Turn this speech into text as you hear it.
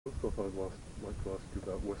First off, I'd like to ask you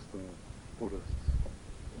about Western Buddhists.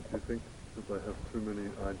 Do you think that they have too many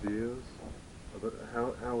ideas?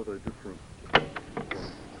 How are they different from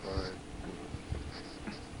Thai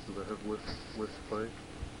Buddhists? Do they have less faith?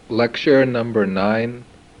 Lecture number 9,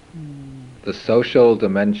 the social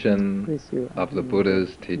dimension of the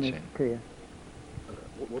Buddha's teaching.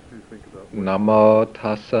 What do you think about Namo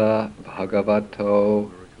tassa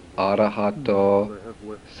bhagavato arahato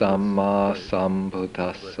samma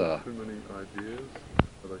sambuddhassa. Do they have too many ideas?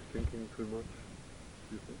 Are they thinking too much?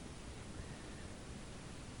 Do you think?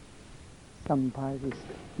 Some parties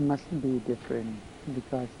must be different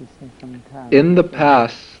because sometimes In the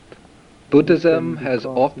past, Buddhism has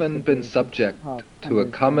often been subject to a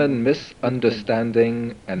common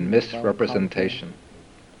misunderstanding and misrepresentation.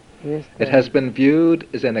 It has been viewed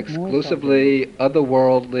as an exclusively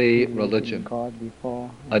otherworldly religion,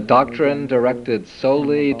 a doctrine directed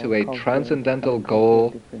solely to a transcendental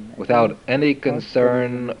goal without any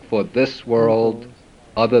concern for this world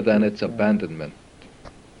other than its abandonment.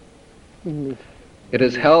 It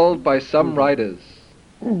is held by some writers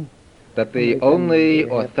that the only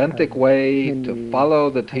authentic way to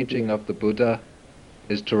follow the teaching of the Buddha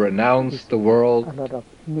is to renounce the world,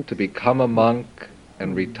 to become a monk,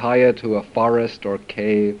 and retire to a forest or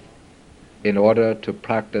cave in order to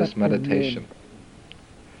practice meditation.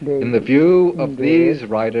 In the view of these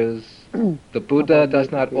writers, the Buddha does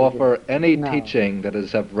not offer any teaching that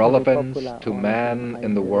is of relevance to man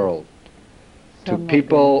in the world, to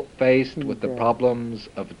people faced with the problems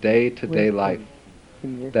of day-to-day life,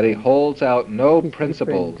 that he holds out no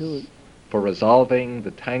principles for resolving the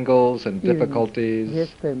tangles and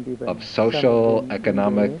difficulties of social,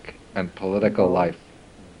 economic, and political life.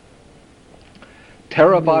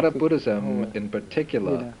 Theravada Buddhism, in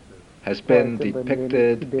particular, has been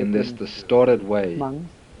depicted in this distorted way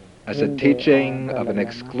as a teaching of an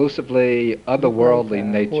exclusively otherworldly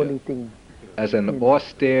nature, as an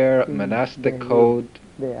austere monastic code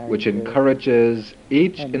which encourages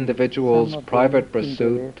each individual's private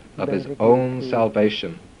pursuit of his own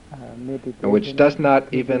salvation, and which does not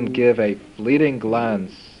even give a fleeting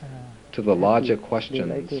glance to the larger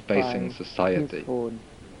questions facing society.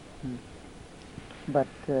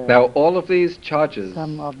 Now, all of these charges,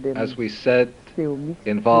 as we said,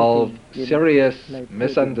 involve serious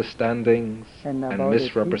misunderstandings and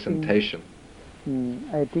misrepresentation.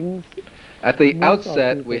 At the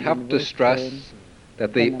outset, we have to stress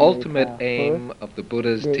that the ultimate aim of the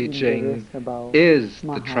Buddha's teaching is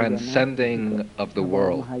the transcending of the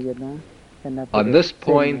world. On this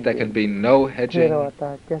point, there can be no hedging,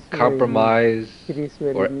 compromise,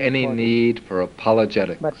 or any need for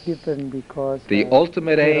apologetics. The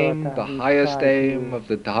ultimate aim, the highest aim of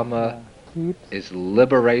the Dhamma is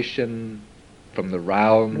liberation from the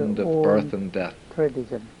round of birth and death,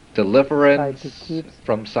 deliverance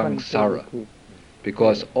from samsara,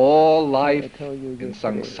 because all life in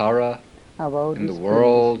samsara, in the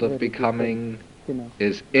world of becoming,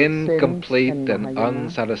 is incomplete and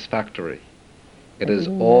unsatisfactory. It is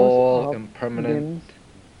all impermanent,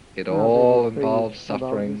 it all involves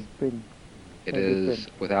suffering, it is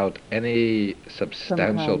without any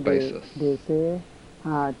substantial basis.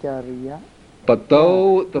 But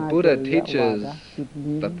though the Buddha teaches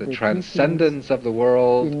that the transcendence of the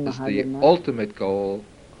world is the ultimate goal,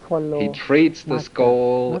 he treats this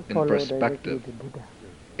goal in perspective,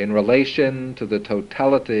 in relation to the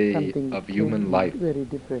totality of human life.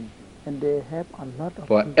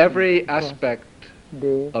 For every aspect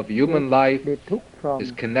of human life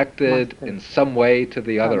is connected in some way to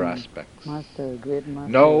the other aspects.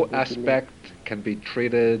 No aspect can be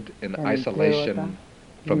treated in isolation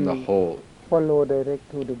from the whole.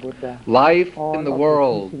 Life in the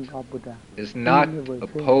world is not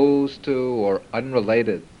opposed to or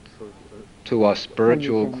unrelated to our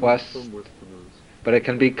spiritual quest, but it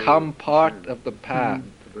can become part of the path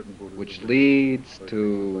which leads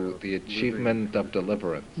to the achievement of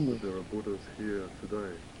deliverance.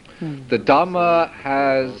 The Dhamma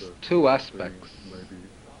has two aspects,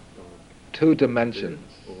 two dimensions,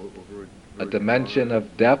 a dimension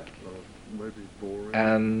of depth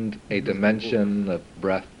and a dimension of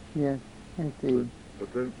breadth. In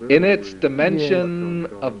its dimension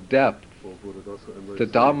of depth, the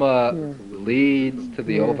Dhamma leads to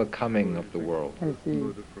the overcoming of the world.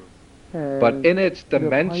 But in its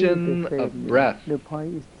dimension of breadth,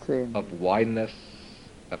 of wideness,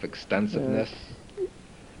 of extensiveness,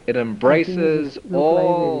 it embraces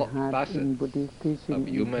all facets of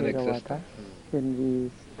human existence.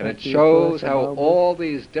 And it shows how all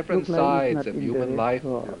these different sides of human life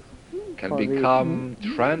can become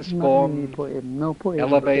transformed,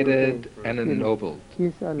 elevated, and ennobled,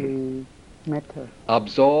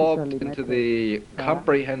 absorbed into the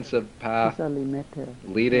comprehensive path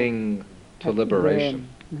leading to liberation.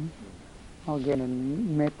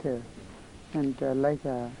 Again, matter, and like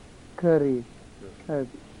a curry,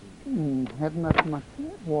 have not much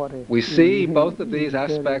water. We see both of these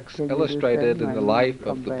aspects illustrated in the life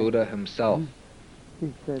of the Buddha himself.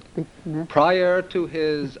 Prior to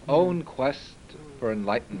his own quest for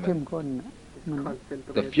enlightenment,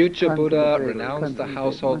 the future Buddha renounced the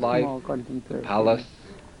household life, the palace,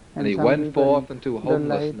 and he went forth into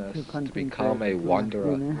homelessness to become a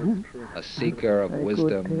wanderer, a seeker of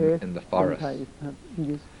wisdom in the forest.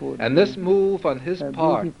 And this move on his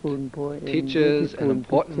part teaches an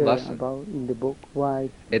important lesson.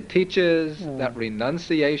 It teaches that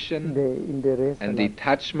renunciation and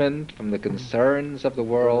detachment from the concerns of the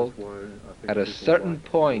world at a certain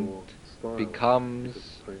point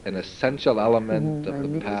becomes an essential element of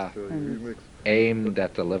the path aimed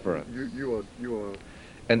at deliverance.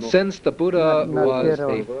 And since the Buddha was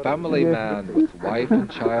a family man with wife and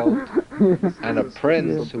child, and a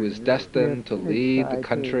prince who is destined to lead the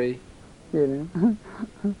country,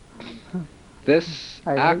 this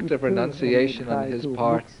act of renunciation on his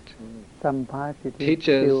part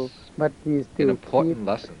teaches an important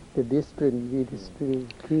lesson.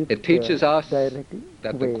 It teaches us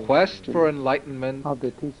that the quest for enlightenment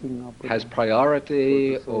has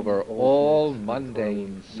priority over all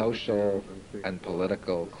mundane social and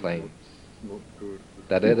political claims,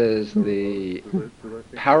 that it is the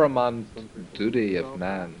paramount duty of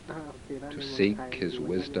man to seek his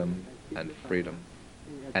wisdom and freedom,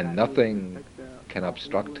 and nothing can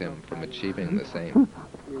obstruct him from achieving the same.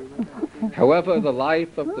 However, the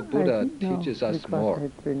life of the Buddha teaches us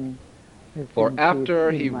more. For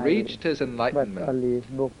after he reached his enlightenment,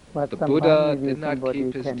 the Buddha did not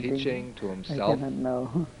keep his teaching to himself.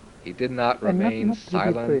 He did not remain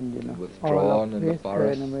silent and withdrawn in the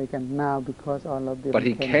forest, but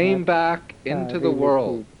he came back into the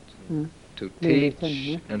world to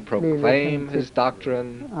teach and proclaim his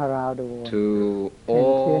doctrine to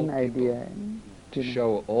all people, to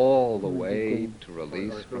show all the way to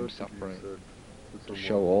release from suffering, to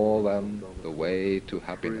show all them the way to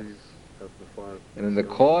happiness. And in the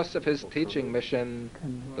course of his teaching mission,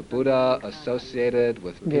 the Buddha associated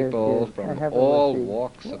with people from all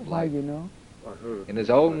walks of life. In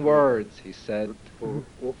his own words, he said,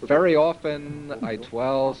 "Very often I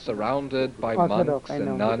dwell surrounded by monks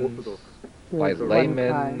and nuns, by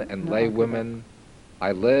laymen and laywomen.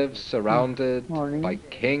 I live surrounded by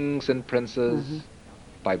kings and princes,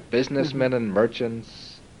 by businessmen and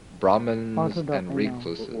merchants, Brahmins and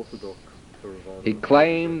recluses." He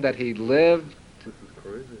claimed that he lived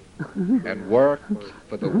and worked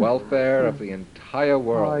for the welfare of the entire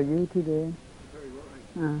world.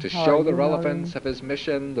 To show the relevance of his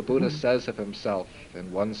mission, the Buddha says of himself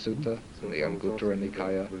in one sutta in the Anguttara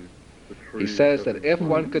Nikaya, he says that if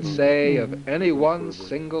one could say of any one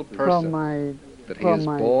single person that he is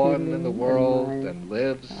born in the world and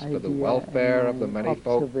lives for the welfare of the many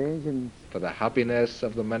folk, for the happiness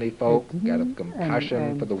of the many folk, out of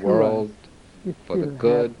compassion for the world, for the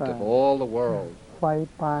good of all the world,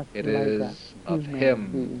 it is of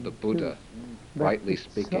him, the Buddha, rightly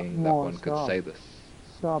speaking, that one could say this.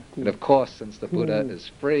 And of course, since the Buddha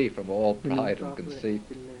is free from all pride and conceit,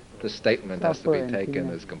 the statement has to be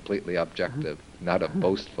taken as completely objective, not a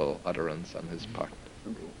boastful utterance on his part.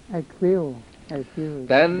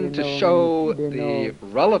 Then, to show the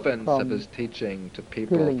relevance of his teaching to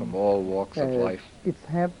people from all walks of life,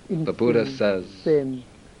 the Buddha says,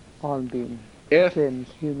 if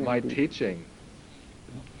my teaching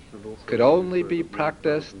could only be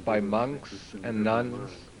practiced by monks and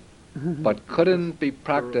nuns, but couldn't be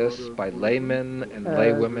practiced by laymen and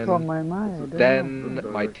laywomen, then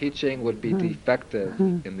my teaching would be defective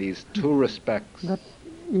in these two respects.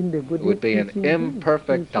 It would be an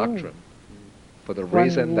imperfect doctrine, for the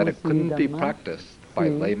reason that it couldn't be practiced by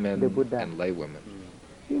laymen and laywomen.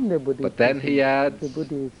 But then he adds,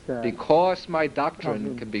 because my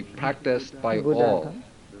doctrine can be practiced by all,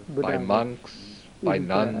 by monks, by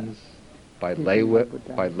nuns, by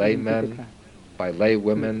laymen, by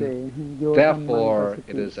laywomen, therefore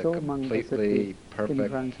it is a completely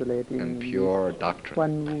perfect and pure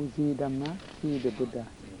doctrine.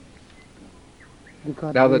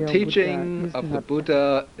 Now the teaching of the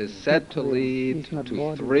Buddha is said to lead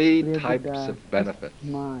to three types of benefits.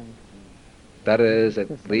 That is,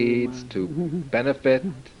 it leads to benefit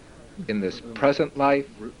in this present life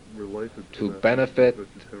related to that benefit in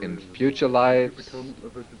vegetarianism. future You lives, become a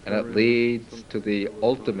and it vegetarian leads some- to the some time.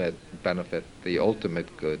 ultimate benefit, the ultimate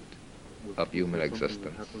good Was- of human was there something that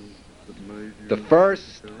existence. happened that made you The a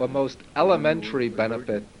first or vegetarian? most Were you elementary a yogi?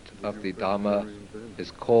 benefit Were of you the a Dhamma vegetarian then?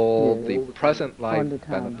 is called Yes. the All the present time. life All the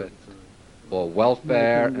time. benefit, or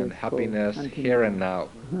welfare Nothing and is happiness so until here and now.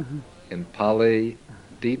 now. In Pali,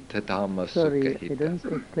 Ditta Dhamma Sorry, I Sukhahita. don't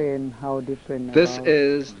explain how different This about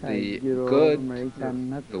is the Euro, good, American,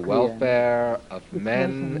 not the clear. welfare of Because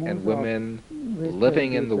men most and of women Western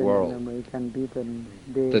living in the people world. and American people,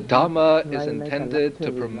 they The have Dhamma life is like a intended to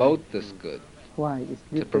luxury promote life. this good, Why? It's to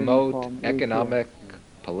different promote from economic, Asia.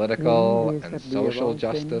 political, Many and ways that social about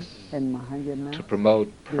Zen justice, and Mahayana, to promote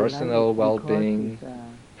they like personal it because well-being, it's,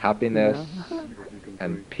 happiness, Because you can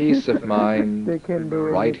and drink. peace of they mind can do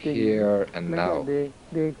right everything. here and Like now, they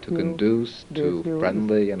to feel, conduce they to feel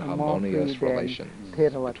friendly and it's more harmonious free than relations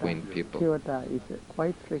Theravada. between people. Theravada is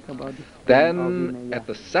quite strict about this Then, Vinaya. at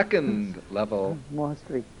the second level, More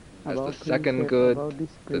strict as the about second precept, good, about the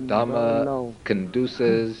discipline, about Dhamma law.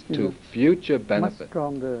 conduces You to know, future much benefit,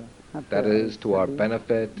 stronger that after is, to our study,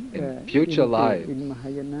 benefit in in future lives,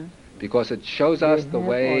 Mahayana, because it shows they us the have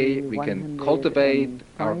way only we can cultivate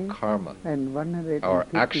our 105 karma, and our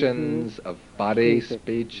 152 actions of body, precepts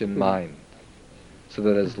speech, and in- mind, so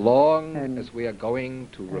that as long and, as we are going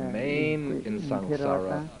to remain in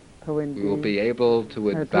samsara, Theravada, we will be able to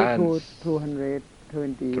advance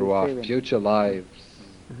 227. through our future lives,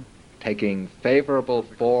 taking favorable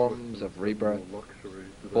forms of rebirth,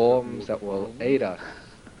 forms that will aid us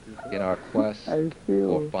in our quest I for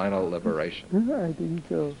feel, final liberation. I think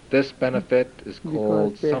so. This benefit is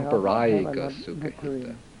called Because they have a Samparayika lot Sukhahita.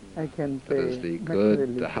 material. I can That say is the good, the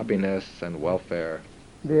materialism. happiness and welfare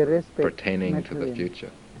They respect pertaining to the material.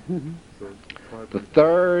 future. So The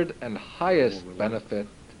third and highest benefit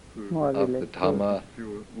More of the relaxed. Dhamma,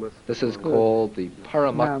 less this is time. called the Now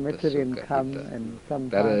Paramakta material come Sukhahita. and some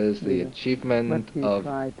That parts is the will- achievement but we of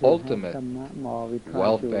try to ultimate have Dhamma more. We try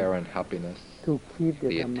welfare and happiness, to keep the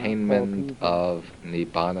the Dhamma for attainment people. of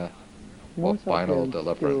Nibbana, or Most final of them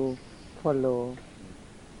deliverance. still follow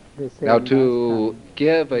the same Now, to lifestyle.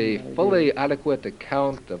 give a And fully adequate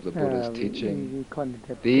account of the Buddha's we teaching, call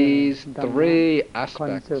it, these Dhamma three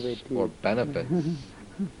aspects conservative. or benefits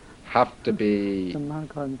have to be Dhamma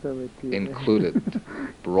conservative. included,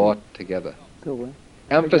 brought together. So,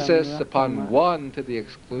 Emphasis Dhamma- upon one to the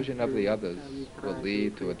exclusion of the others will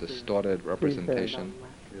lead to a distorted representation.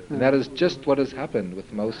 And that is just what has happened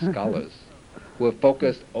with most scholars, who have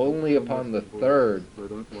focused only upon the third, They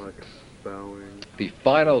don't like bowing. the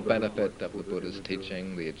final benefit of the Buddha's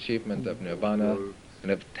teaching, the achievement of nirvana, and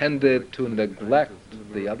have tended to neglect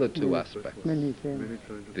the other two aspects, many things. Many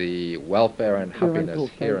changes. the welfare and happiness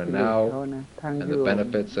here and now, and the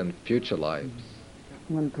benefits in future lives.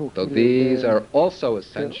 Though these are also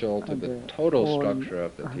essential to the total structure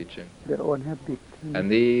of the teaching, Their own habit.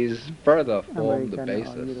 and these further form the American or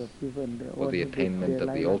basis Europe, even their for own the habit. attainment They of the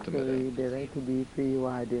like ultimate luxury, aim. They like to be free.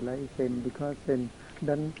 Why they like Zen? Because Zen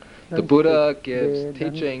don't The Buddha strict- gives they don't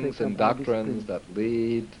teachings strict and about doctrines discipline. that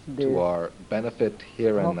lead They to our benefit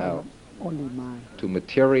here and talk now, about only mind. to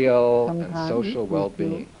material and Sometimes social we feel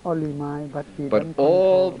well-being. only mind, but we But don't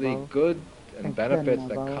all control the about good and and benefits care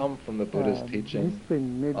that about, come from the Buddha's teaching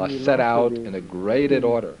discipline, maybe are set lost out away. in a graded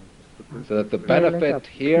order, so that the Like benefit a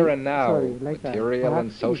here tree- and now, sorry, like a material and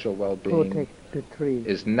path social is well-being, protect the tree.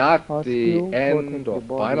 is not Or the skill end protect or the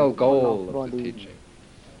body, final goal or of the body. teaching.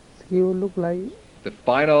 Skill look like The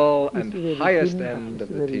final It's and very highest thin, but end it's of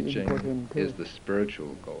the very teaching important too. is the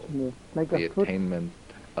spiritual goal, like the a fruit. attainment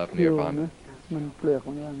of Skill นะ nirvana. มันเปลือกข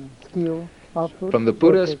องมัน skill of fruit From the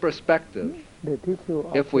Buddhist protect perspective, the tissue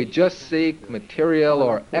of if we fruit. just seek material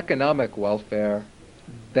or economic welfare,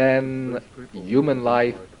 then human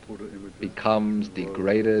life becomes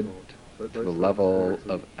degraded to the level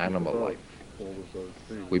of animal life.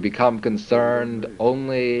 We become concerned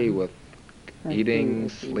only with eating,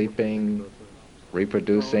 sleeping,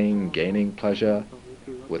 reproducing, gaining pleasure,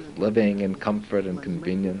 with living in comfort and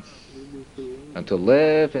convenience. And to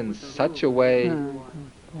live in such a way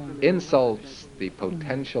insults the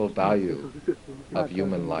potential value of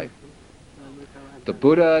human life. The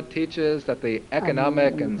Buddha teaches that the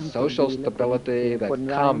economic and social stability that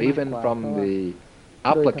come even from the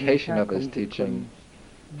application of his teaching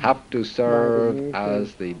have to serve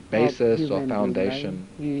as the basis or foundation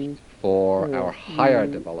for our higher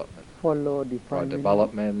development, follow our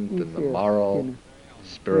development in the moral,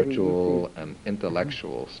 spiritual and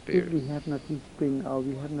intellectual If spheres. we have not this spring or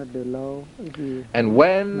we have not the law, And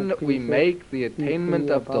when we make the attainment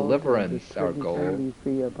of deliverance our goal we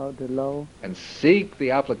free about the law, and seek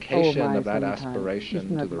the application mind of that sometimes aspiration does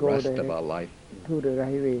to not the go rest of direct our life, to the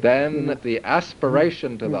right way. then the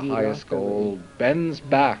aspiration to the we highest lost the way. goal bends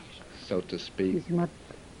back, so to speak, It's not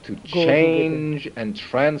to together. change and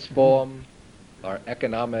transform our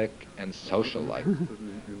economic and social life.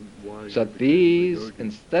 So these,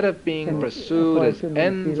 instead of being pursued as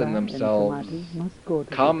ends in themselves,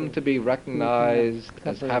 come to be recognized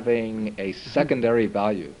as having a secondary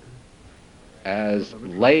value, as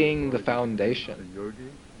laying the foundation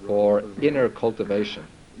for inner cultivation.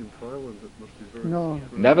 In Thailand, it must be very No.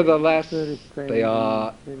 strange. Nevertheless, Very strange they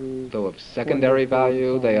are, very though of secondary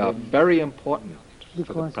value, they are very important for the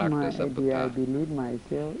because my practice of the idea, I path. believe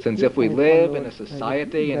myself. Since if we I live in follow a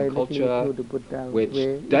society and directly culture to the Buddha which way,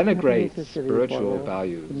 it's denigrates not necessary spiritual follow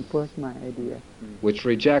values, Enforce my idea. which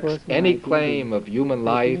rejects First, my any thinking. claim of human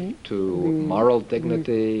I life think to we moral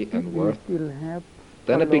dignity if and we worth, still have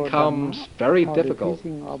then it follow becomes Dhamma very or the difficult,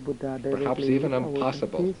 teaching of Buddha perhaps directly even with our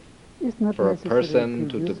impossible, practice, it's not for a necessary person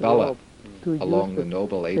to use develop rope, to along use the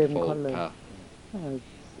Noble same Eightfold color, Path.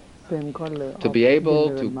 Same color To of be able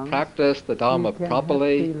general to monks. practice the Dharma We can have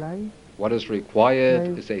properly, free life, what is required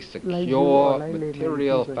Like- is a like you secure or like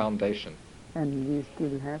material layman people. foundation, and we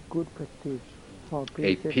still have good practice for a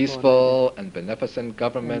peace and peaceful and beneficent and I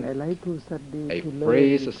government, like to study, a to free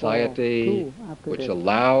learn society too, after which that.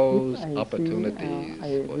 allows If I see, opportunities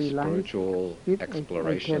I for realize spiritual if I can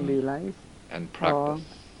exploration realize and practice.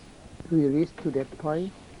 we reach to that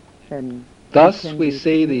point and Thus can we be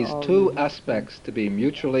see free these or two we have aspects to be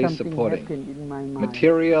mutually something supporting. happened in my mind.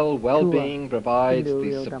 Material well-being provides in the the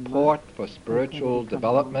real Dhamma, support for spiritual become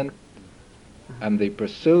development, and the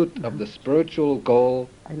pursuit of the spiritual goal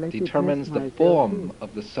I like to determines test the myself form too.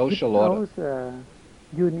 of the social order. Without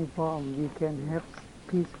uniform, we can have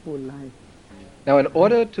peaceful life. Now, in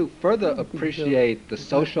order to further I think so. appreciate the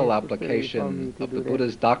It's not social necessary for me application to of do the that.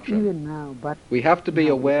 Buddha's doctrine, Even now, but we have to be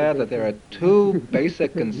now aware it's that there are better. two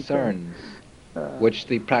basic concerns which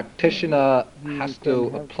the practitioner we has can to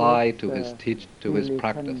have apply good, to his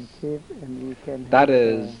practice. relationship and we can That have,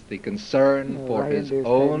 is the concern for right his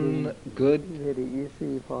own understanding good very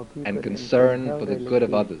easy for people and can concern help for the good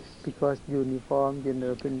of directly others. because uniform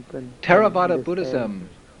general principle Theravada understand Buddhism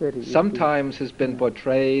very easy. sometimes has been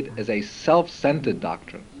portrayed as a self-centered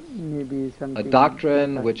doctrine, Maybe a something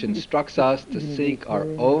doctrine that which instructs us to in seek our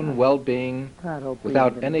between, own well-being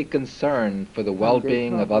without any concern for the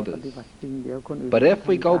well-being of others. But if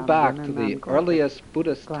we go back to the earliest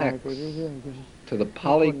Buddhist texts, to the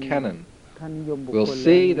Pali Canon, we'll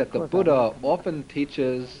see that the Buddha often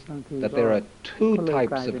teaches that there are two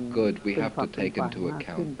types of good we have to take into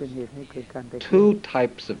account, two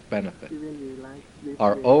types of benefit,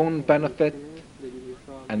 our own benefit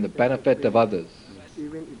and the benefit of others.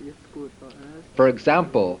 For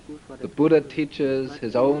example, the Buddha teaches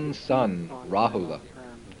his own son, Rahula.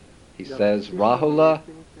 He says, Rahula,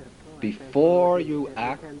 before you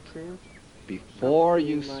act, before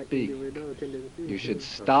you speak, you should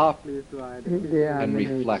stop and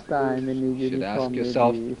reflect. You should ask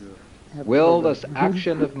yourself, will this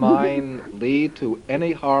action of mine lead to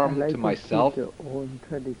any harm to myself,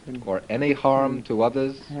 or any harm to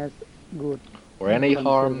others, or any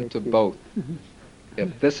harm to both?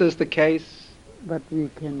 If this is the case, but we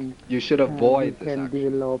can you should avoid this can action.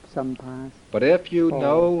 develop some paths But if you for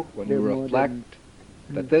know, when the you modern- reflect,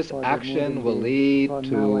 that this for the action modern will day, lead for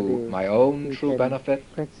to nowadays, my own we true can benefit,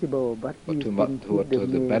 flexible, but or we to can keep the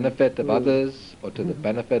main benefit of way. others, or to the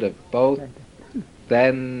benefit of both, Right.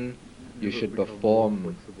 then you Has it should become perform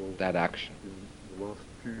more flexible that action. in the last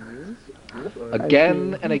few years? Yes,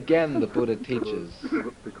 Again see. and again the Buddha teaches,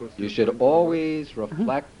 because you you've should been so always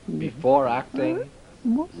reflect before acting,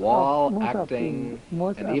 while acting,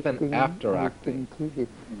 and even after acting.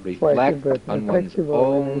 Reflect on one's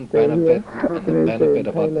own benefit and the benefit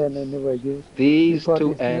of others. These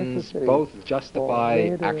two ends both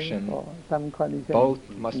justify action, both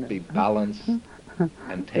must be balanced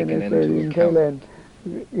and taken into account.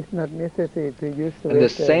 It's not necessary to use And the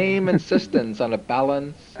same insistence on a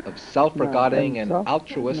balance of self-regarding and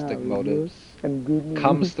altruistic motives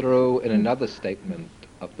comes through in another statement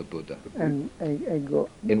of the Buddha. And I go.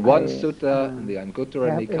 In one sutta in the Anguttara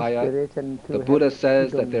Nikaya, the Buddha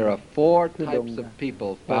says that there are four types of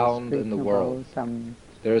people found in the world.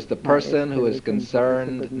 There is the person who is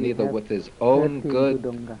concerned neither with his own good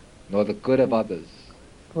nor the good of others.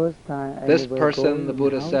 This person, the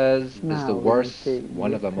Buddha says, is the worst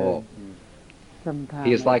one of them all. Sometimes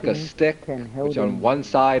He is like a I think stick can help which on them. one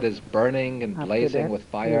side is burning and After blazing that, with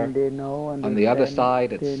fire, when they know, on the other understand,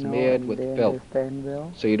 side it's they know smeared and with they filth. understand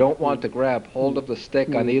well, So you don't want to grab hold of the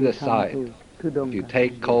stick on either side. If you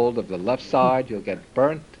take hold of the left side, you'll get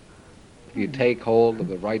burnt. If you take hold of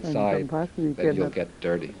the right And side, sometimes we then you'll cannot. get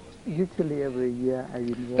dirty. Usually every year I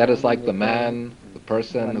involve That is like in the a man, the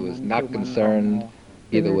person 1 who is month, 2 not months or concerned more.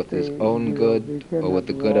 either Then I with his say, own we good or with cannot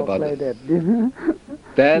the good of walk others. like that.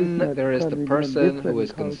 Then It's not there is the convenient. person who Different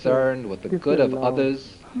is culture, concerned with the good different of law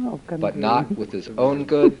others, of country. but not with his own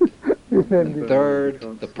good. Different And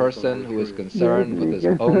third, the person who is concerned with his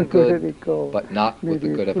own good, but not with the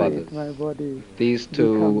good of others. These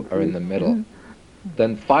two are in the middle.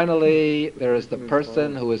 Then finally, there is the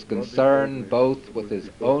person who is concerned both with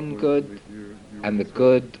his own good and the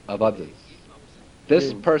good of others.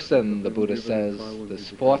 This person, the Buddha says, this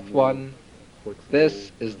fourth one,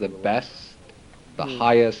 this is the best, the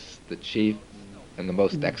highest, the chief, and the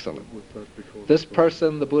most excellent. This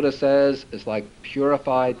person, the Buddha says, is like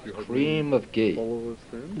purified cream of ghee.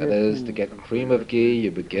 That is, to get cream of ghee,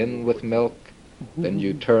 you begin with milk, then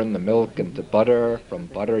you turn the milk into butter. From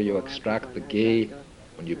butter, you extract the ghee.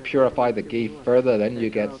 When you purify the ghee further, then you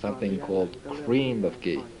get something called cream of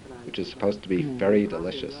ghee, which is supposed to be very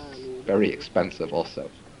delicious, very expensive also.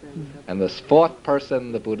 And this fourth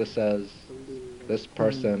person, the Buddha says, this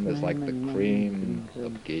person is like the cream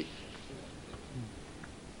of ghee.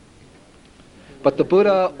 But the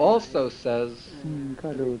Buddha also says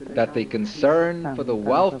that the concern for the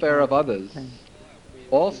welfare of others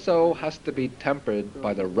also has to be tempered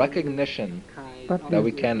by the recognition that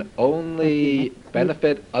we can only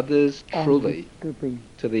benefit others truly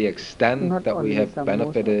to the extent that we have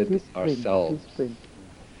benefited ourselves.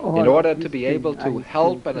 In order to be able to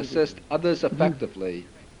help and assist others effectively,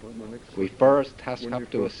 we first have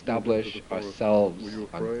to establish ourselves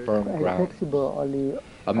on firm ground.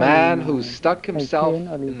 A man who's stuck himself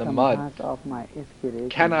in the mud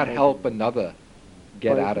cannot help another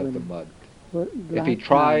get out of the mud. If he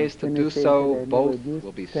tries to do so, both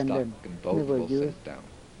will be stuck and both will sink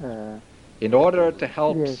down. In order to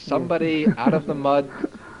help somebody out of the mud,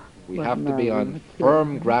 we have to be on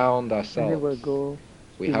firm ground ourselves.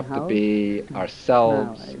 We have to be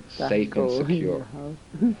ourselves safe and secure.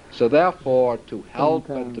 So therefore, to help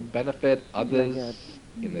and to benefit others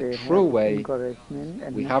in a true way,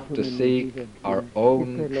 we have to seek our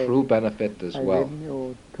own true benefit as well,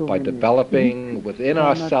 by developing within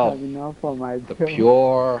ourselves the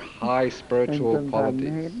pure, high spiritual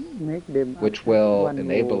qualities, which will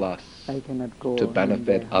enable us to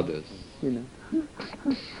benefit others.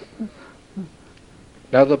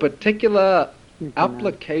 Now, the particular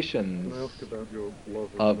applications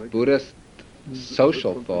of Buddhist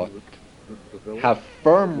social thought have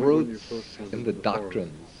firm roots in the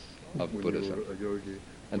doctrines of Buddhism.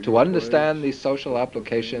 And to understand these social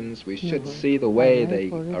applications, we should see the way they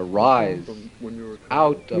arise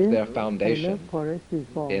out of their foundation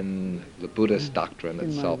in the Buddhist doctrine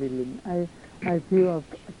itself.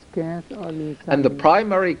 And the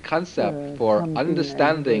primary concept for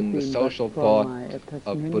understanding the social thought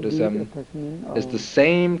of Buddhism is the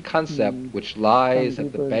same concept which lies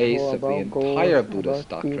at the base of the entire Buddhist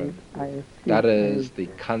doctrine. That is the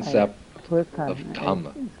concept of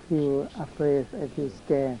Dhamma.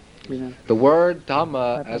 The word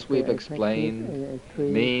Dhamma, as we've explained,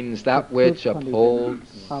 means that which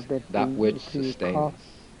upholds, that which sustains.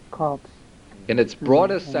 In its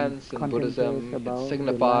broadest sense in Buddhism, it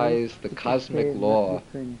signifies the cosmic law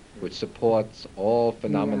which supports all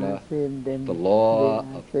phenomena, the law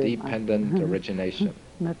of dependent origination,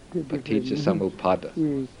 paticca samuppada.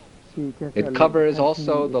 It covers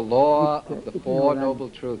also the law of the Four Noble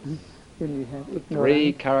Truths, the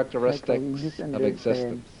three characteristics of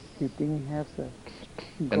existence,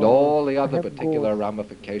 and all the other particular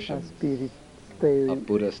ramifications of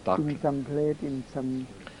Buddhist doctrine.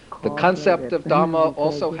 The concept of Dhamma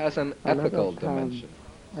also has an ethical dimension.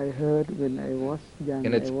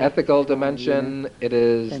 In its ethical dimension, it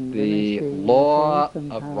is the law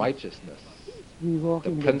of righteousness,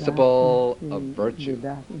 the principle of virtue,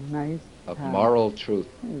 of moral truth.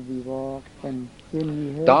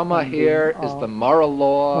 Dhamma here is the moral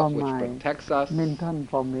law which protects us,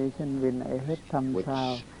 which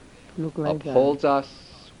upholds us,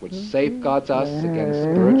 which safeguards us against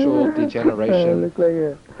spiritual degeneration,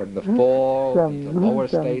 from the fall into lower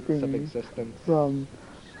states of existence, and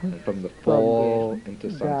from the fall into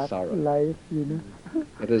samsara.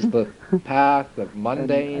 It is the path of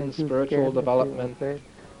mundane spiritual development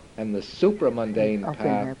and the supramundane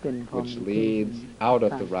path which leads out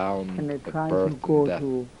of the realm of birth and death.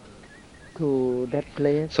 to that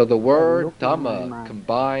place. So the word look in my Dhamma mind.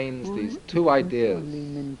 combines these two It's ideas, only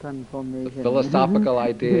mental formation. the philosophical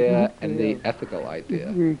idea Not and real. the ethical idea.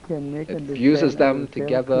 We can make It understand fuses them ourselves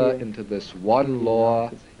together clear. into this one law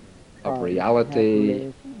of Or reality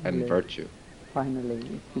have and less. virtue. Finally,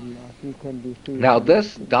 it's been lost. We can be free. Now from this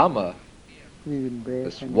everything. Dhamma, We will break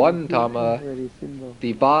this and one it's Dhamma, very simple.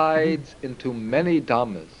 divides into many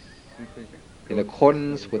Dhammas in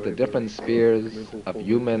accordance with the different spheres of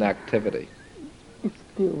human activity. It's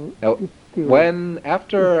still, Now, when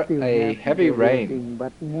after a heavy rain,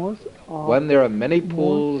 but most of when there are many most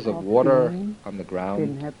pools of of water things on the can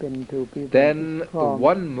ground, happen to people then the from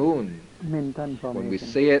one moon, mental when we formation.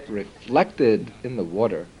 see it reflected in the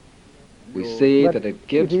water, we see But that it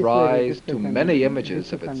gives is very rise to difficult- many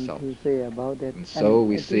images of difficult itself. to say about it. And so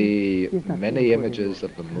we I think see it's not many important. images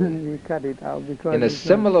of the moon. We cut it out because In a it's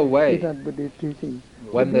similar not, way, it's not Buddhist teaching.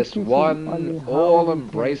 when Buddhist this teaching only one how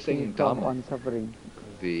all-embracing we can free from Dhamma, unsuffering.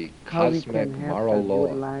 the How we cosmic can have moral a good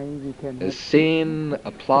law, life, we can is have seen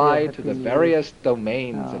applied to the happiness, various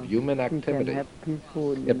domains of human we can activity. have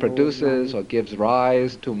peaceful in It produces our or gives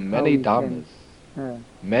rise to life. many How we Dhammas, can,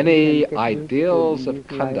 many we can get ideals useful in of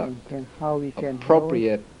this life conduct and how we can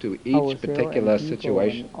appropriate to each ourselves particular and people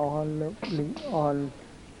situation. and all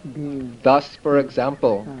beings. Thus, for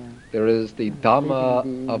example, uh, there is the living Dhamma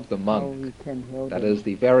beings, of the how monk, we can help that them. is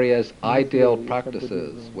the various ideal way is the practices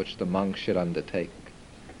Buddhist way. which the monk should undertake.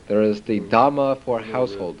 There is the Dhamma for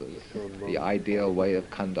householders, the ideal way of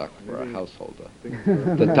conduct for a householder.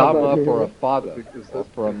 The Dhamma for a father or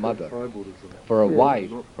for a mother, for a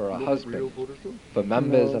wife, for a husband, for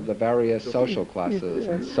members of the various social classes,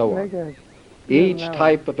 and so like on. a- Each now,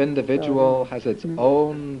 type of individual has its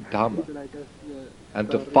own Dhamma. And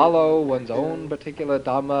to follow one's own particular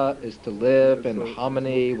Dhamma is to live in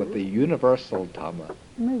harmony with the universal Dhamma,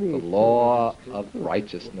 maybe the it's law of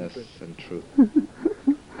righteousness and truth.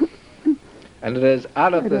 And it is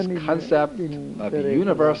out I of this don't even concept of interact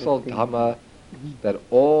universal about this thing. Dhamma that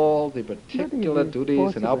all the particular it is duties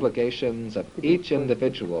and possible. obligations of It is each possible.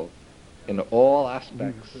 individual in all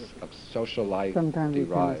aspects of social life Sometimes we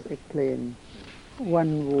derive. can explain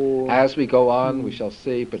one who As we go on, we shall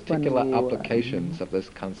see particular One who, applications of this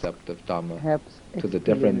concept of Dhamma has to the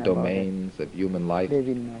different experience about it. domains of human life They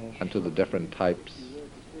will know. and to the different types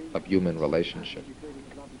of human relationship.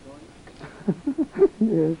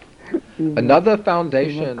 Yes. Another We must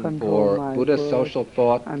foundation control for mind Buddhist first social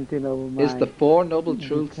thought until our is the mind Four Noble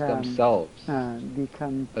Truths become- themselves,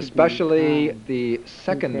 become to be especially calm. the We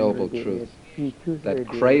second can Noble regulate. Truth, We choose that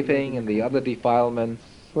regulate craving in and the other defilements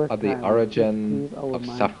First are the time, origin keep our of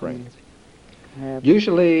mind suffering. have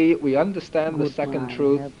Usually we understand the good second mind,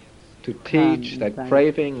 truth have to calm teach that inside.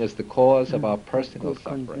 craving is the cause of our have personal good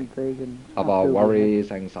suffering, concentration. of After our we have worries,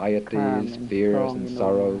 calm anxieties, and fears, strong and in our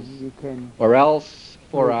sorrows, mind, we can or else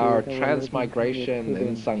for our regulate our transmigration living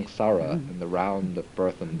in today. samsara, in the round of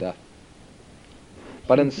birth and death.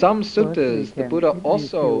 But in some First we suttas, the can- Buddha if we also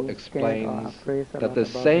feel scared or explains afraid a that lot the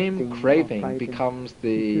about same thing or craving fighting, becomes we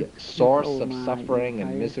the should keep source our of mind suffering and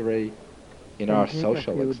inside misery in and our take a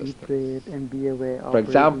social few deep existence. breaths and be aware of For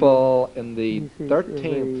example, in the This is a 13th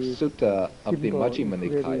very sutta of the simple, Majjhima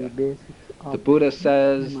it's very Nikaya, basic the of Buddha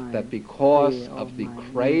says mind, that because way of the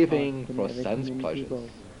mind, craving thoughts for can sense affect many pleasures, people.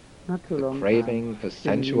 Not too the long craving time, for when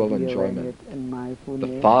sensual we be enjoyment, awareness and the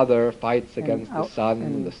mindfulness, father fights and against the out- son,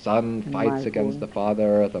 and- the son and fights against the mindful,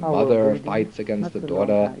 father, the our mother breathing, fights against not the too long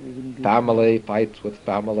daughter, time, we will be family fights with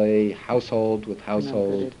family, household with And after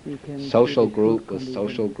household, that we can social do the group good with condition.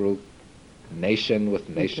 social group, nation with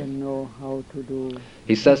We nation. can know how to do.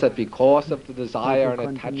 He says that because of the desire to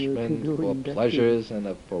and continue to attachment do for in that pleasures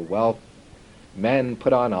and for wealth, men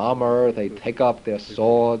put on armor, they take up their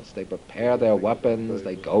swords, they prepare their weapons,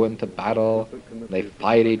 they go into battle, they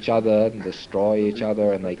fight each other and destroy each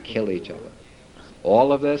other and they kill each other.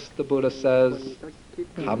 All of this, the Buddha says,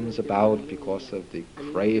 comes about because of the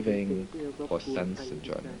craving for sense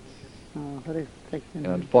enjoyments. And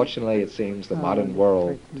unfortunately, it seems the modern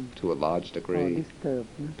world, to a large degree,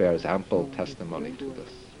 bears ample testimony to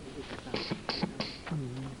this.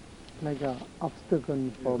 Like an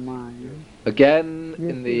obstacle for mind. Again,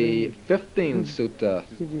 in the 15th sutta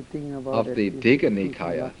If you think about of it, the it's- Digha it's a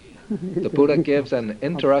Nikaya, lot. the It's a Buddha big gives an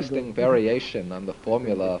interesting obstacle. variation on the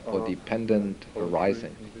formula for dependent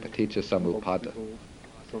arising, paticca samuppada.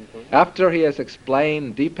 After he has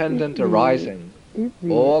explained dependent If we- arising if we,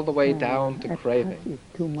 all the way down to attach craving, it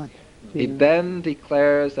too much, he you know, then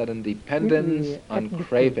declares that in dependence on addicted-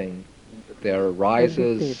 craving there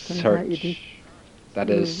arises addicted, sometimes it search, is- that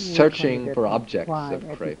is, we searching call it for that objects why of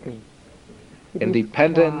craving. addicted. In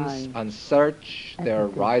dependence on search, there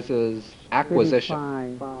arises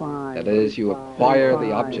acquisition. That is, you acquire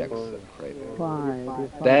the objects of craving.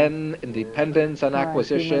 Then, in dependence on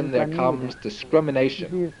acquisition, there comes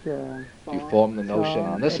discrimination. You form the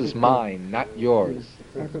notion, this is mine, not yours.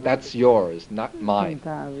 That's yours, not mine.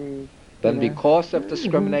 Then because of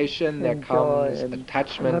discrimination, there comes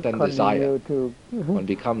attachment and desire. One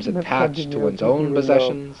becomes attached to one's own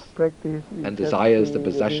possessions and desires the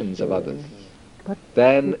possessions of others.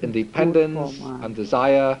 Then, in dependence on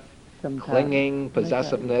desire, clinging,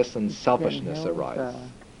 possessiveness, and selfishness arise.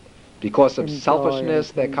 Because of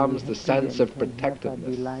selfishness, there comes the sense of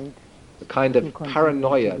protectiveness, the kind of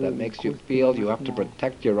paranoia that makes you feel you have to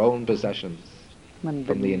protect your own possessions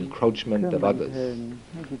from the encroachment of others.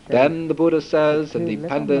 Then the Buddha says, in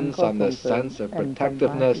dependence on this sense of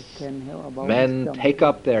protectiveness, men take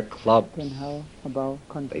up their clubs,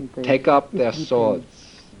 they take up their swords,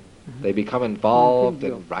 they become involved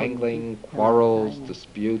in wrangling, quarrels,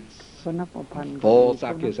 disputes, false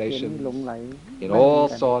accusations, in all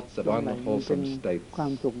sorts of unwholesome states.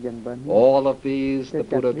 All of these the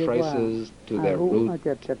Buddha traces to their root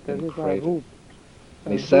in craving.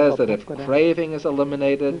 And he says that if craving is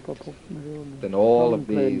eliminated, then all of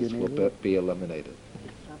these will be eliminated.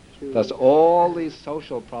 Thus all these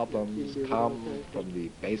social problems come from the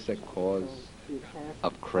basic cause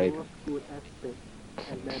of craving.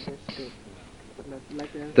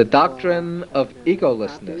 The doctrine of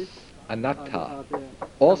egolessness, anatta,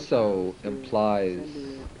 also implies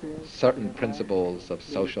certain principles of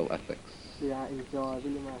social ethics.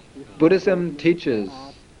 Buddhism teaches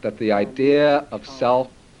that the idea of self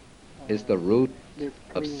is the root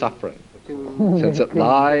of suffering, since it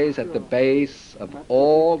lies at the base of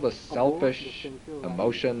all the selfish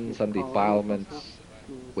emotions and defilements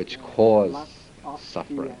which cause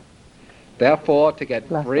suffering. Therefore, to get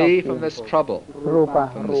free from this trouble,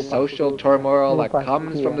 from the social turmoil that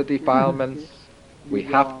comes from the defilements, we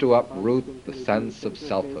have to uproot the sense of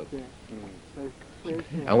selfhood.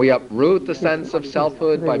 And we uproot the sense of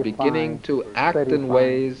selfhood by beginning to act in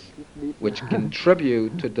ways which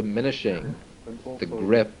contribute to diminishing the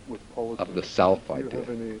grip of the self idea.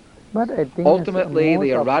 Ultimately,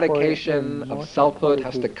 the eradication of selfhood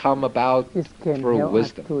has to come about through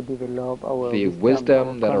wisdom, the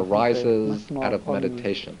wisdom that arises out of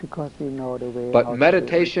meditation. But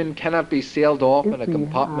meditation cannot be sealed off in a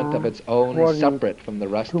compartment of its own, separate from the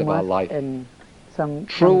rest of our life.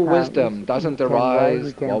 True wisdom doesn't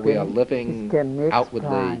arise while we are living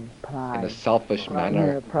outwardly in a selfish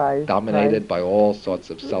manner, dominated by all sorts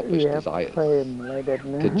of selfish desires.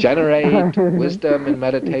 To generate wisdom in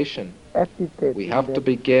meditation, we have to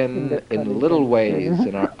begin in little ways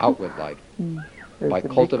in our outward life, by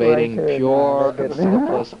cultivating pure and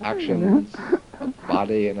selfless actions of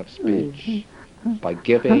body and of speech, by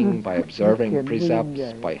giving, by observing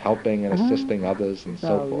precepts, by helping and assisting others, and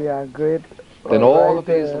so forth. Then all of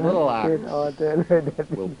these little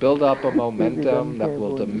acts will build up a momentum that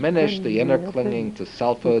will diminish the inner clinging to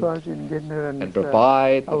selfhood and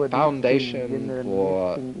provide the foundation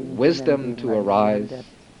for wisdom to arise,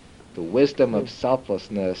 the wisdom of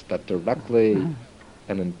selflessness that directly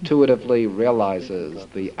and intuitively realizes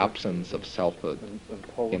the absence of selfhood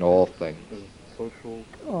in all things.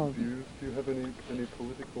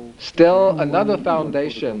 Still, another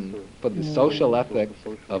foundation for the social ethics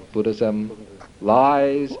of Buddhism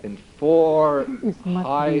lies in 4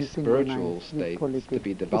 high spiritual states to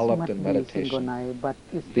be developed in meditation.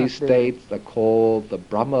 These states are called the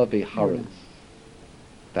Brahma Viharas.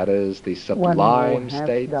 That is, the sublime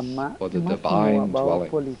states or the divine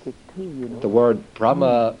dwellings. The word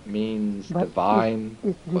Brahma means divine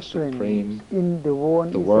or supreme. The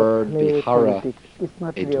word Vihara,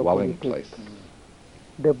 a dwelling place.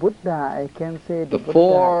 The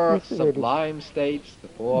 4 sublime states, the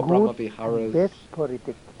 4 Brahma Viharas,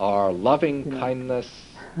 are loving kindness,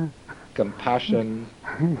 compassion,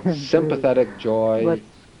 sympathetic joy,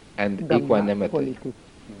 and equanimity.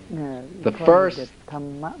 The first,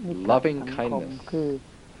 loving kindness,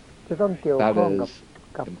 that is,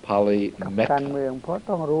 in Pali, metta.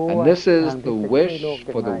 And this is the wish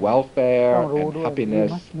for the welfare and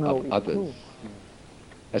happiness of others.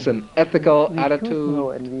 As an ethical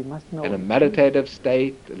attitude, in a meditative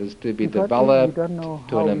state, it is to be developed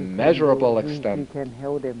to an immeasurable extent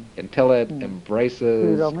until it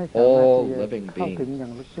embraces all living beings,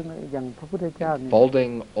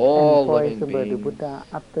 enfolding all living beings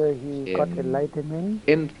in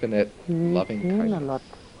infinite loving kindness,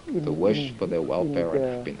 the wish for their welfare and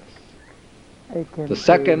happiness. The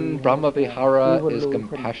second Brahma Vihara is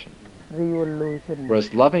compassion. revolution.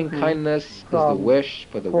 Whereas loving kindness is the From wish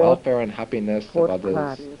for the fourth- welfare and happiness of Postcard,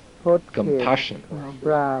 others. postcard, Compassion,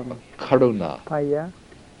 Brahm, karuna, Paya,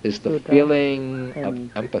 is the Sutta, feeling of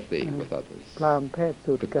and empathy with others. Brahm Pet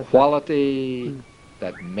The Sutta, quality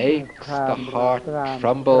that makes the heart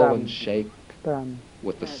tremble and shake Brahm,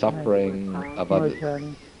 with the suffering of others.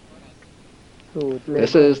 Merchant, Sut,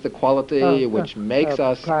 This Labor, is the quality which makes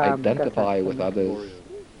us identify with others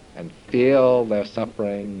and feel their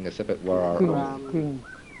suffering as if it were our own. King,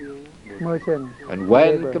 Merchant, And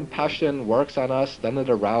when Labor. compassion works on us, then it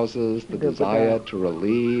arouses the The desire Buddha to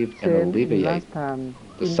relieve and said alleviate last time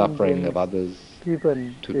the in suffering Indian of others, people,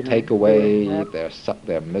 to take away they have,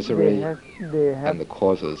 their misery they have and the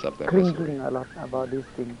causes of their misery. thinking a lot about these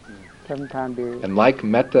things. Sometimes they And like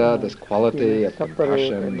metta, this quality of separate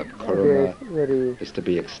compassion, and of karuna, very is to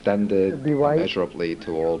be extended divide, immeasurably to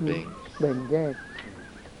all beings. แบ่งแยก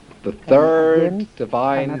The third against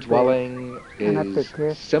divine another- dwelling another is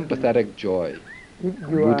case. sympathetic joy. if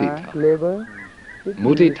you Mudita. are labor, if you-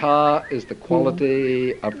 Mudita is the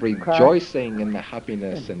quality of rejoicing in the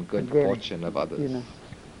happiness and good Again, fortune of others.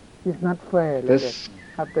 it's not fair. like This that.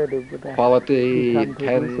 After the Buddha, quality we come to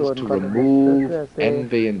tends this one to concept. remove Buddha say,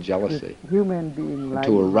 envy and jealousy, if human being like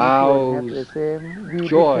to you arouse have the same, we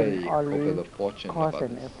joy depend only over the fortune of cause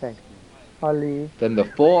and others. effect. Only Then the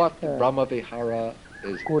fourth Uh, Brahma Vihara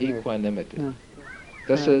is goodness. equanimity. Mm.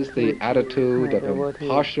 This is the attitude of devotee.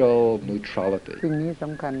 impartial neutrality, สิ่งนี้ส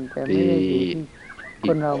ำคัญแต่ไม่ได้อยู่ที่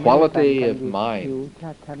คนเราไม่ได้ต่าง equality กัน of อยู่ mind ช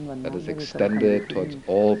าติชั้นวรรณะ that is ไม่ได้สำคัญ extended towards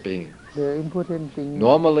all beings. The important thing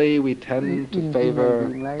Normally, we tend to in favor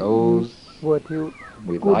human being, like those virtue,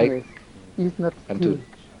 we goodness like is not and skill.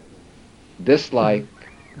 to dislike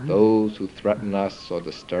those who threaten us or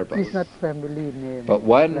disturb us. It's not family name. But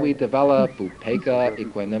when we Like develop upekkha,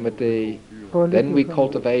 equanimity, then we political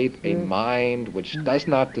cultivate a yes. mind which does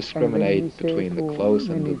not And when discriminate we say between the to close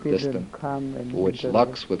and many the people distant, come and but which visit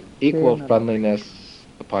looks us, with equal not- friendliness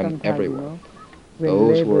upon sometimes, everyone, when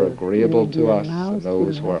those who are labor agreeable in to India us now and still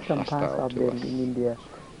those who have are some parts hostile of to them us. in India.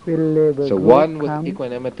 When labor So group one with come,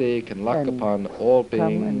 equanimity can look and upon all come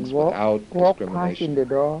and beings walk without past in discrimination. the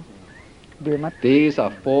door, they must These are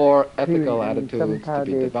four ethical feel, and attitudes to sometimes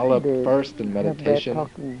be they- developed they first in have bad meditation,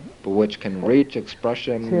 talking. but which can reach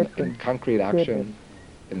expression in concrete action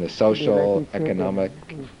in the social, They like to economic,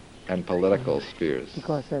 them and political spheres.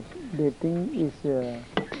 because they think is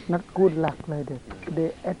not good luck like that.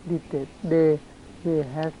 They addicted. They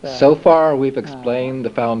have So far, we've explained the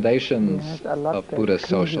foundations they have a lot of Buddhist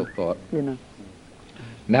thinking, social thought. you know.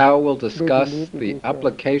 Now we'll discuss believe it the is,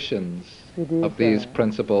 applications it is, of these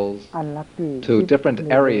principles Unlucky. to if different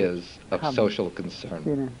labor areas of come, social concern.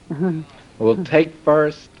 You know. We'll take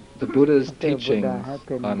first the Buddha's After teachings Buddha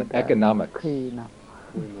happened, on Buddha economics. clean up.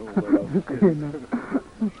 Clean all that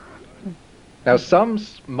up. Now, some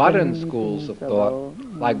modern many schools things of thought,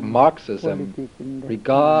 about, like Marxism, politics in that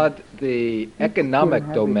regard the Each economic still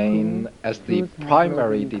have a domain king, as the choose have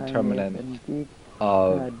primary loving kindness determinant and give,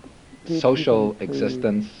 of give social people free.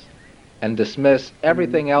 existence and dismiss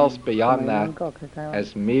everything else beyond สมัยนั้น that ก็คล้ายๆว่า as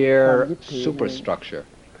mere ความยึดถือ superstructure,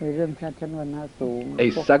 ในเรื่องชาติชั้นวรรณะสูง a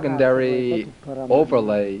พวก secondary ทาสก็ถูกทรมาน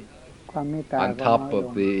overlay ความเมตตา on ก็ top น้อยล of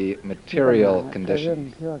ง the มีปัญ material หาแต่เรื่อง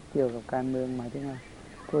conditions. ที่ว่าเกี่ยวกับการเมืองหมายถึงว่า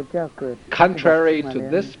พระเจ้าเกิด Contrary อุบัติ to มาแล้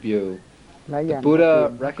ว this view, หลายอ the ย่าง Buddha ก็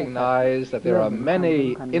เปลี่ยน recognized that there are many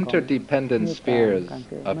interdependent spheres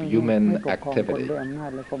of human activity.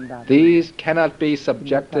 These cannot be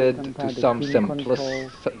subjected to some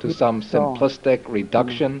simplistic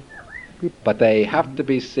reduction, but they have to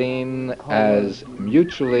be seen as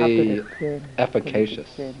mutually efficacious,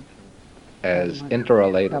 as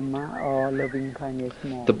interrelated.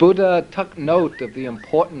 The Buddha took note of the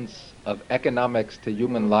importance of economics to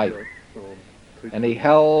human life, and he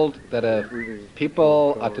held that if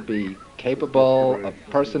people are to be capable of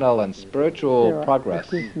personal and spiritual progress,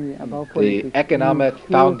 the economic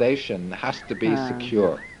foundation has to be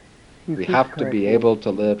secure. We have to be able to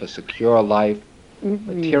live a secure life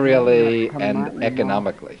materially and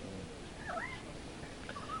economically.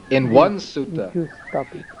 In one sutta,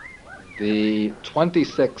 the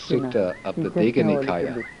 26th sutta of the Digha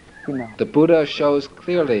Nikaya, the Buddha shows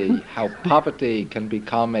clearly how poverty can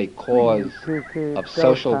become a cause of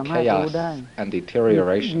social chaos and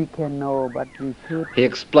deterioration. We can know, but we should He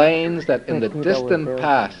explains that in the distant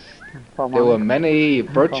past, there were many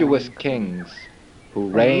virtuous kings who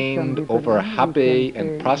reigned over happy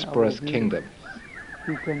and prosperous kingdoms.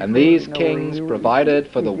 And these kings provided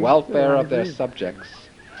for the welfare of their subjects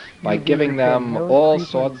by giving them all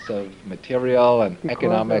sorts of material and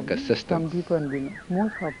economic assistance.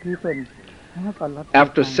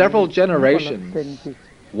 After several generations,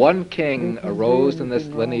 One king arose in this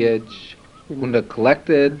lineage who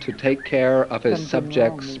neglected to take care of his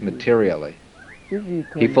subjects materially.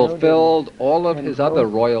 He fulfilled all of his other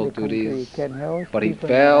royal duties, but he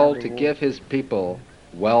failed to give his people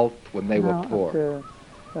wealth when they were poor.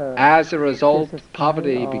 As a result,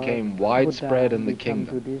 poverty became widespread in the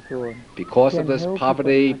kingdom. Because of this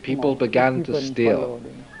poverty, people began to steal.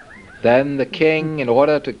 Then the king, in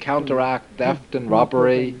order to counteract theft and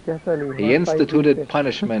robbery, he instituted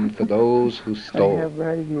punishment for those who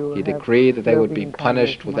stole. He decreed that they would be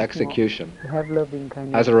punished with execution.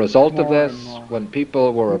 As a result of this, when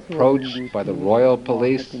people were approached by the royal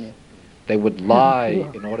police, they would lie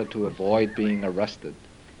in order to avoid being arrested,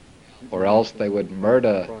 or else they would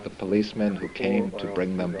murder the policemen who came to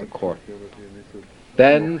bring them to court.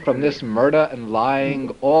 Then, from this murder and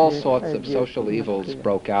lying, all sorts of social evils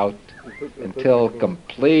broke out until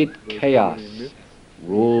complete chaos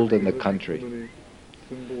ruled in the country.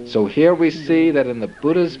 So here we see that in the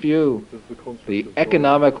Buddha's view, the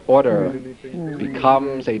economic order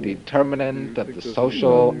becomes a determinant of the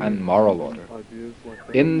social and moral order.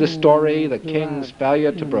 In the story, the king's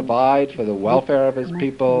failure to provide for the welfare of his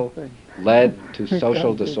people led to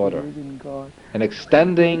social disorder. And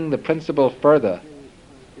extending the principle further,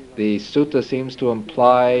 the sutta seems to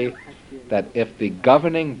imply that if the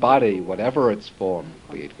governing body, whatever its form,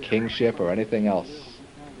 be it kingship or anything else,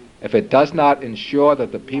 if it does not ensure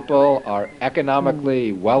that the people are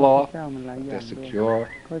economically well off, that they're secure,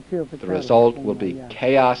 the result will be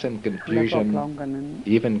chaos and confusion,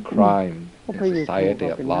 even crime in society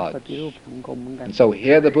at large. And so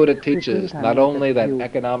here the Buddha teaches not only that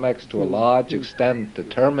economics to a large extent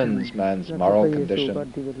determines man's moral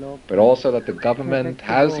condition, but also that the government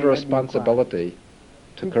has the responsibility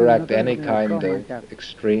to correct any kind of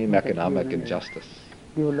extreme economic injustice.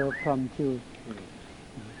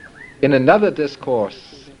 In another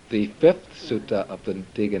discourse, the fifth sutta of the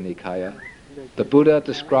Digha Nikaya, the Buddha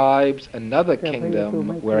describes another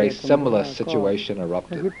kingdom where a similar situation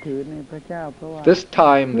erupted. This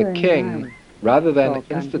time the king, rather than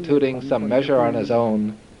instituting some measure on his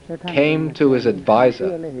own, came to his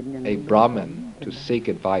advisor, a Brahmin, to seek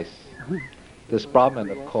advice. This Brahmin,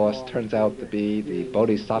 of course, turns out to be the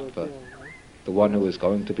Bodhisattva, the one who is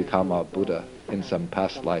going to become our Buddha in some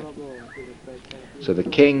past life. So the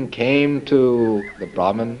king came to the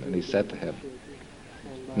Brahmin and he said to him,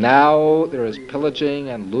 "Now there is pillaging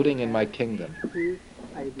and looting in my kingdom.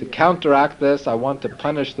 To counteract this, I want to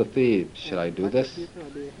punish the thieves. Should I do this?"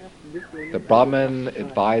 The Brahmin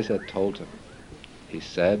advisor told him, he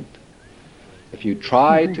said, "If you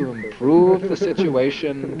try to improve the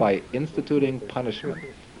situation by instituting punishment,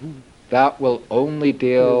 that will only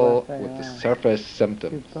deal with the surface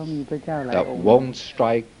symptoms. That won't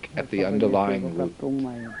strike at the underlying root.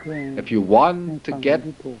 If you want to get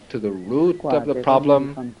to the root of the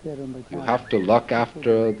problem, you have to look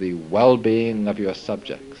after the well-being of your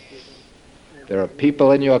subjects. There are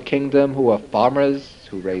people in your kingdom who are farmers,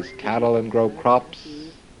 who raise cattle and grow crops.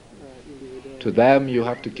 To them you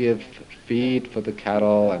have to give feed for the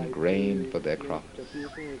cattle and grain for their crops.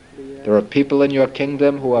 There are people in your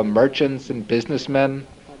kingdom who are merchants and businessmen.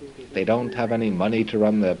 They don't have any money to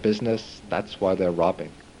run their business. That's why they're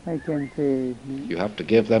robbing. You have to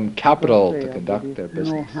give them capital to conduct their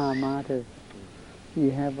business.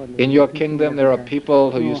 In your kingdom there are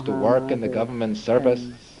people who used to work in the government service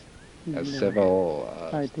as civil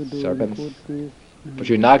servants, but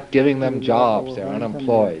you're not giving them jobs. They're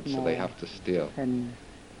unemployed, so they have to steal.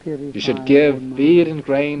 You should give feed and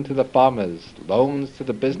grain to the farmers, loans to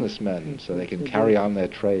the businessmen so they can carry on their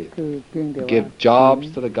trade. You give jobs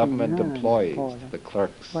to the government employees, to the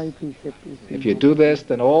clerks. If you do this,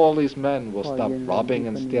 then all these men will stop robbing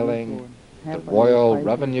and stealing, the royal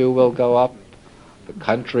revenue will go up, the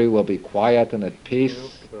country will be quiet and at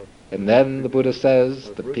peace, and then, the Buddha says,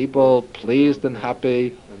 the people, pleased and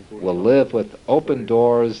happy, will live with open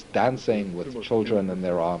doors, dancing with children in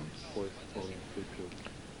their arms."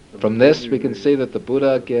 From this we can see that the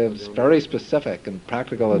Buddha gives very specific and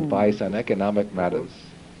practical advice on economic matters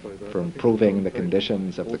for improving the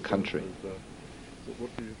conditions of the country.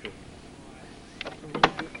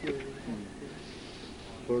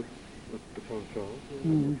 Both the current child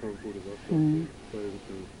and the current Buddha say that there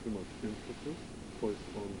is too much emphasis placed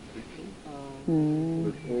on teaching,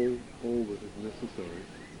 that all that is necessary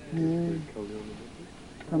is the kalyana metta.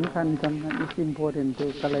 สำคัญ is important to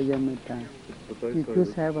Kalayametta. We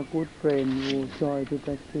just have a good friend who joy to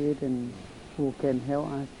practice and who can help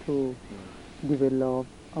us to develop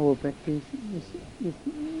our practice.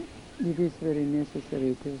 It is very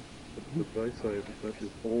necessary too. But they say that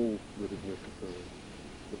is all that is necessary.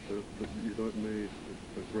 that you don't need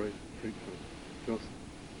a great teacher, just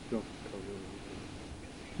Kalyanamitta.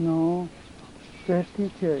 No, great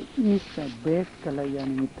teacher is the best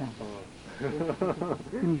Kalyanamitta.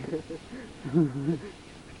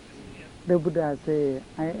 The Buddha say,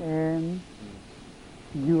 I am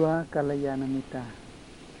your Kalyanamitta.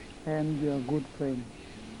 I am your good friend.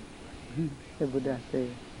 The Buddha say.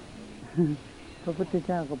 พระพุทธเ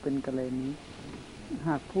จ้าก็เป็นกัลยาณมิตรห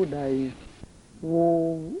ากผู้ใด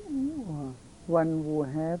one who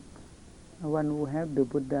have the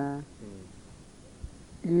Buddha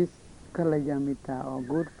is Kalyamita or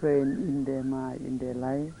good friend in their mind, in their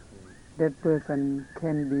life, that person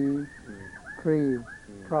can be free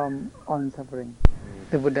from all suffering.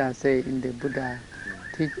 The Buddha say in the Buddha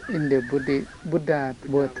teach in the Buddha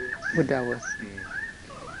word, Buddha words.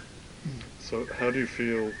 So how do you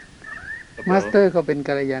feel about Master ก็เป็น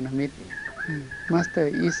กัลยาณมิตร Master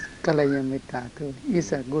is Kalyamita too. Is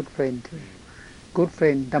a good friend too. Good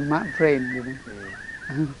friend, Dhamma friend, you know.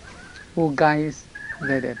 Who guides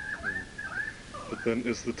like that. But then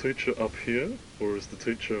is the teacher up here or is the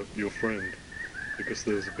teacher your friend? Because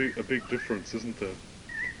there's a big difference, isn't there?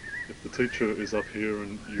 If the teacher is up here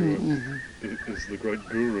and you is the great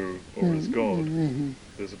guru or is God,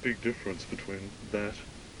 there's a big difference between that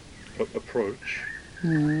approach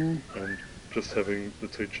and just having the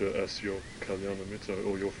teacher as your Kalyanamitta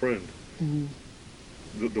or your friend.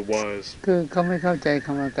 The wise. คือเขาไม่เข้าใจค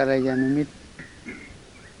ำว่ากัลยาณมิตร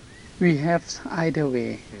We have either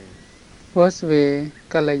way. First way,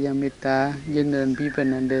 Kalyamita, general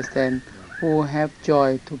people understand who have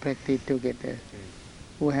joy to practice together,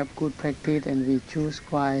 who have good practice, and we choose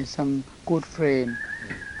quite some good friend.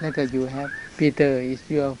 Like you have Peter is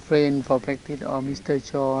your friend for practice, or Mr.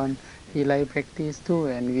 John, he like practice too,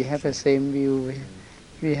 and we have the same view.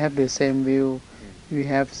 We have the same view. We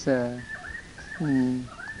have the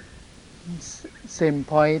same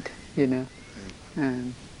point, you know,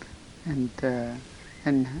 and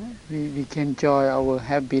we can enjoy our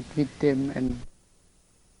habit with them and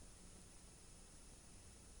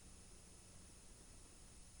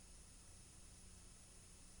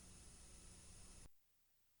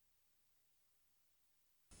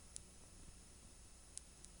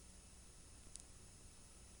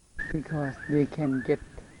because they can get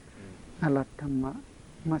a lot Dhamma,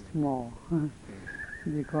 much more.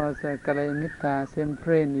 Because Kalyamita, same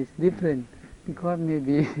friend is different. Because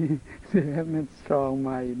maybe they have not strong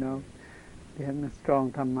mind enough. They have not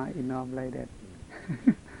strong Dhamma enough like that.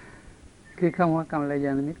 คือคำว่ากัลย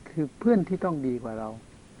าณมิตรคือเพื่อนที่ต้องดีกว่าเรา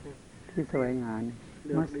ที่แสวงหา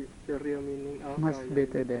The real meaning of much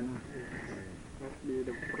better than us. Must be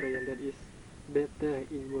the friend that is better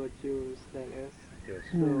in virtues than us. Yes.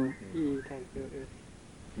 So he can help us.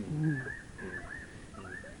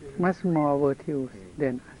 Much more virtues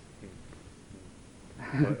than us.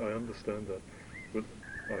 I understand that, but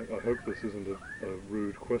I hope this isn't a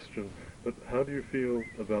rude question, but how do you feel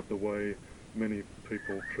about the way many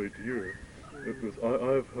people treat you? Because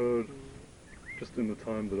I've heard, just in the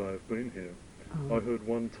time that I've been here, I heard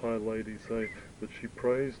one Thai lady say that she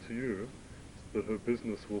prays to you that her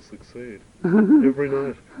business will succeed. Every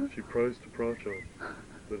night she prays to Prachad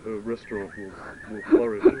that her restaurant will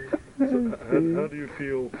flourish. So how do you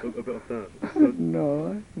feel about that? No,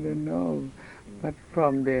 I don't know. But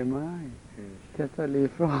from their mind, just only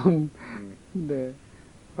from the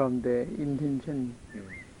intention,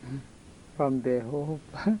 from their hope.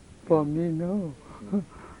 For me, no.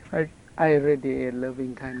 I radiate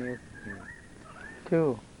loving kindness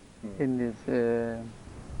too in this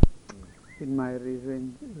in my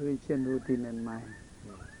religion routine and my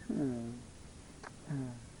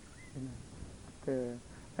after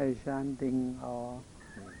I chanting or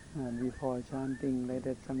before chanting like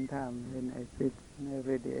that sometime when I sit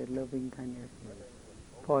every day loving kindness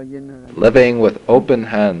for general. Living with open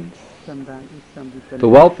hands. Sometimes some people The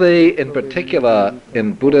wealthy, in particular,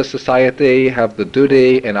 in Buddhist society, have the duty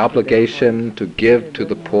and obligation to give to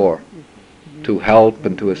the poor, to help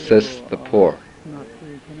and to assist the poor.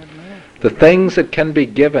 The things that can be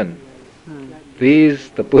given, these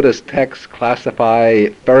the Buddhist texts classify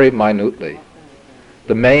very minutely.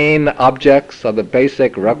 The main objects are the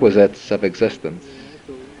basic requisites of existence: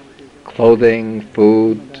 clothing,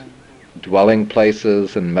 food, dwelling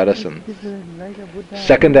places, and medicines.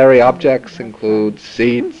 Secondary objects include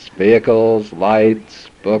seats, vehicles, lights,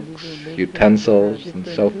 books, utensils, and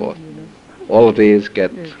so forth. All of these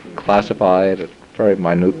get classified very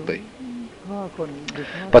minutely.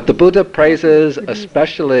 But the Buddha praises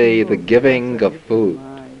especially the giving of food.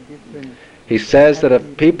 He says that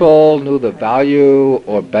if people knew the value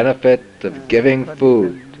or benefit of giving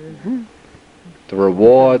food the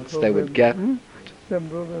rewards they would get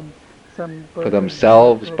for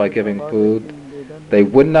themselves by giving food, they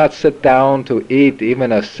would not sit down to eat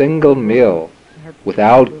even a single meal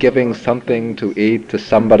without giving something to eat to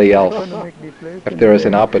somebody else if there is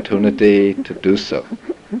an opportunity to do so.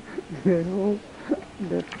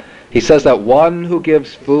 He says that one who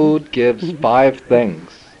gives food gives 5 things.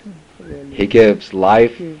 He gives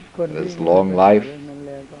life, that is long life.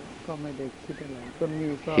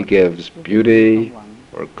 He gives beauty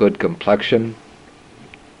or good complexion.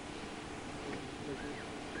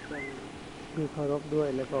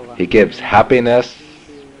 He gives happiness.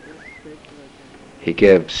 He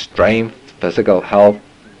gives strength, physical health,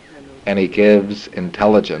 and he gives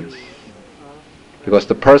intelligence. Because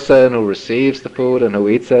the person who receives the food and who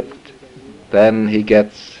eats it, then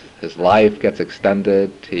his life gets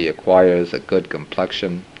extended, he acquires a good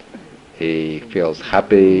complexion, he feels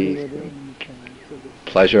happy,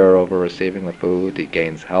 pleasure over receiving the food, he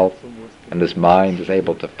gains health, and his mind is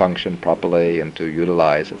able to function properly and to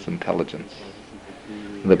utilize its intelligence.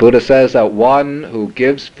 And the Buddha says that one who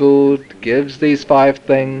gives food gives these 5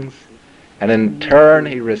 things, and in turn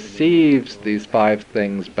he receives these 5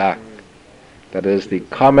 things back. That is, the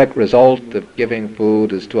karmic result of giving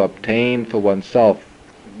food is to obtain for oneself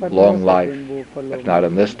long life, if not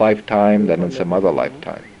in this lifetime, then in some other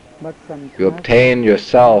lifetime. You obtain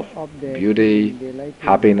yourself beauty,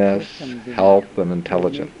 happiness, health, and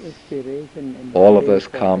intelligence. All of this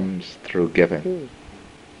comes through giving.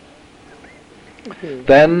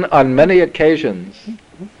 Then, on many occasions,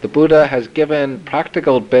 the Buddha has given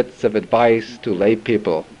practical bits of advice to lay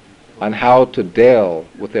people on how to deal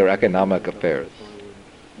with their economic affairs.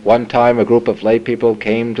 One time a group of lay people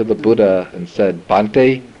came to the Buddha and said,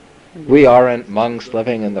 "Bhante, we aren't monks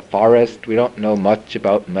living in the forest. We don't know much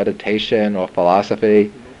about meditation or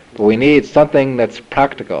philosophy, but we need something that's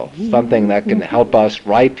practical, something that can help us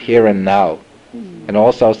right here and now, and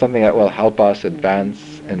also something that will help us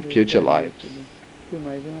advance in future lives.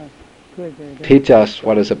 Teach us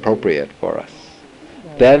what is appropriate for us."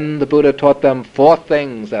 Then the Buddha taught them 4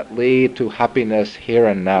 things that lead to happiness here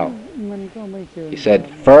and now. He said,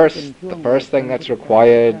 the first thing that's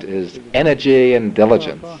required is energy and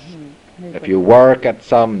diligence. If you work at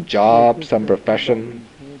some job, some profession,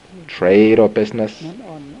 trade or business,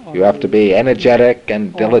 you have to be energetic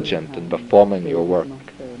and diligent in performing your work.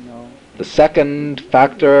 The second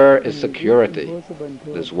factor is security.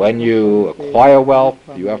 It is when you acquire wealth,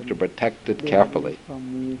 you have to protect it carefully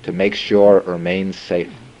to make sure it remains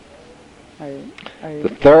safe.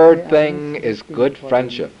 The third thing is good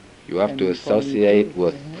friendship. You have to associate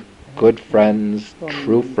with good friends,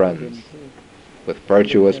 true friends, with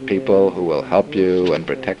virtuous people who will help you and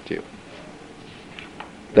protect you.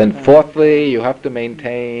 Then fourthly, you have to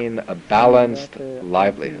maintain a balanced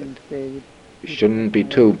livelihood. You shouldn't be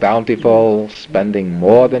too bountiful, spending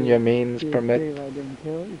more than your means permit,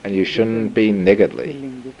 and you shouldn't be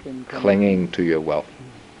niggardly, clinging to your wealth.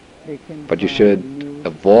 But you should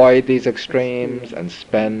avoid these extremes and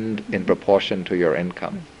spend in proportion to your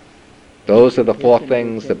income. Those are the 4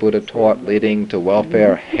 things the Buddha taught leading to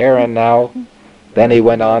welfare here and now. Then he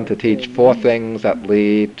went on to teach 4 things that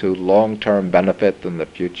lead to long-term benefit in the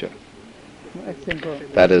future.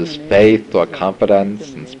 That is faith or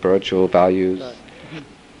confidence in spiritual values,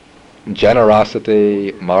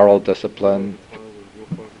 generosity, moral discipline,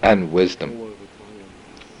 and wisdom.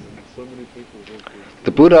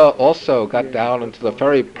 The Buddha also got down into the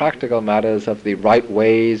very practical matters of the right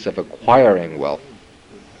ways of acquiring wealth,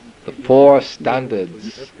 the 4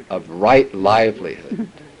 standards of right livelihood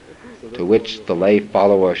to which the lay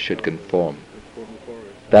follower should conform.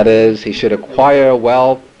 That is, he should acquire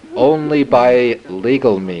wealth only by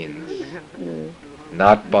legal means,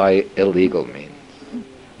 not by illegal means.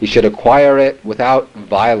 He should acquire it without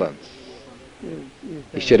violence.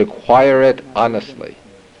 He should acquire it honestly.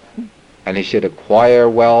 And he should acquire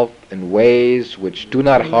wealth in ways which do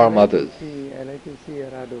not harm others.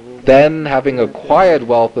 Then, having acquired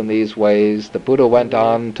wealth in these ways, the Buddha went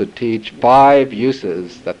on to teach 5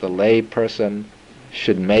 uses that the lay person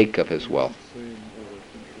should make of his wealth.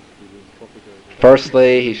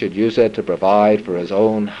 Firstly, he should use it to provide for his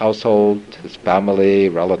own household, his family,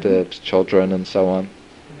 relatives, children, and so on.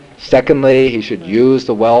 Secondly, he should use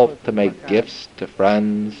the wealth to make gifts to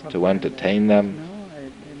friends, to entertain them,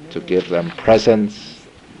 to give them presents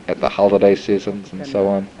at the holiday seasons, and so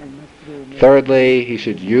on. Thirdly, he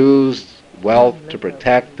should use wealth to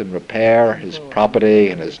protect and repair his property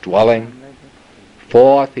and his dwelling.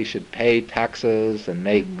 Fourth, he should pay taxes and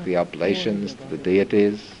make the oblations to the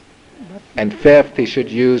deities. And fifth, he should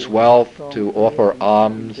use wealth to offer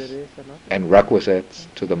alms and requisites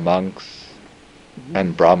to the monks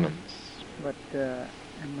and Brahmins. But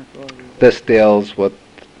I'm not always. This deals with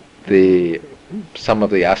some of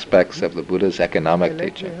the aspects of the Buddha's economic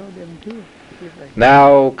teaching.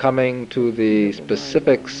 Now coming to the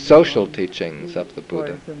specific social teachings of the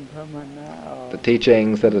Buddha, the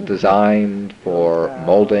teachings that are designed for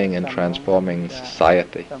molding and transforming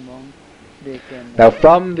society. Now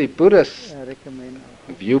from the Buddhist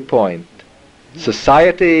viewpoint,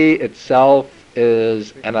 society itself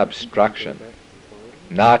is an abstraction,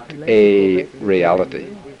 not a reality.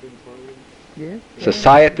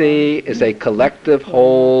 Society is a collective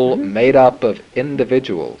whole made up of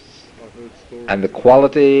individuals, and the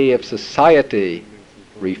quality of society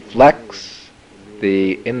reflects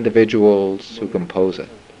the individuals who compose it.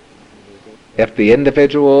 If the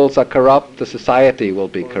individuals are corrupt, the society will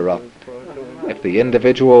be corrupt. If the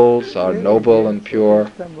individuals are noble and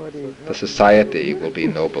pure, the society will be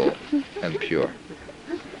noble and pure.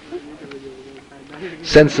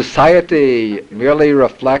 Since society merely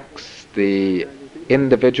reflects its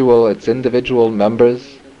individual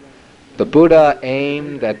members, the Buddha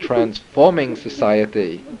aimed at transforming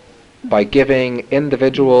society by giving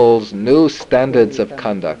individuals new standards of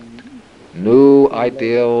conduct, new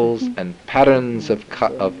ideals and patterns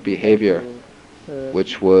of behavior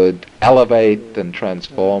which would elevate and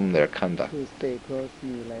transform their conduct.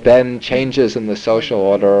 Then changes in the social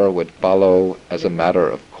order would follow as a matter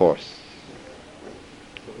of course.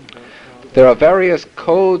 There are various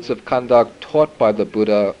codes of conduct taught by the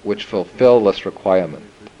Buddha which fulfill this requirement.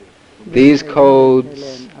 These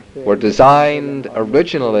codes were designed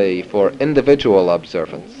originally for individual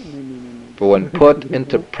observance, but when put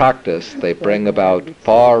into practice, they bring about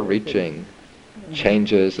far-reaching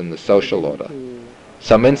changes in the social order.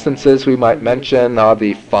 Some instances we might mention are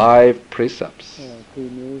the 5 precepts: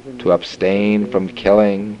 to abstain from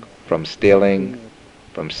killing, from stealing,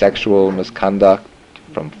 from sexual misconduct,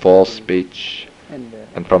 from false speech,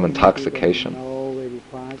 and from intoxication.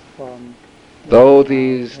 Though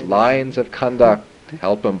these lines of conduct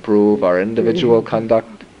help improve our individual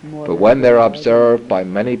conduct, but when they're observed by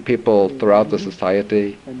many people throughout the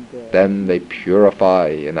society, then they purify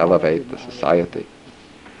and elevate the society.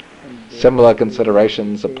 Similar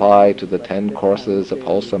considerations apply to the 10 courses of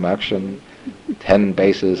wholesome action, 10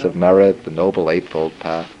 bases of merit, the Noble Eightfold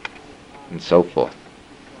Path, and so forth.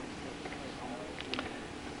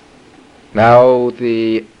 Now,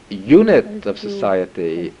 the unit of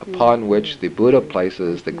society upon which the Buddha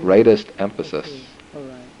places the greatest emphasis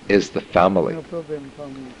is the family.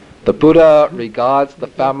 The Buddha regards the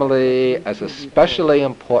family as especially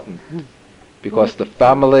important because the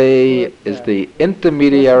family is the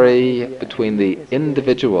intermediary between the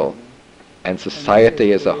individual and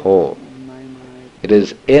society as a whole. It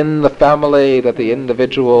is in the family that the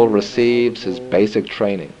individual receives his basic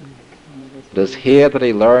training. It is here that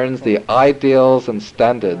he learns the ideals and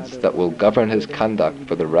standards that will govern his conduct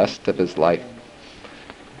for the rest of his life.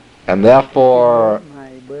 And therefore,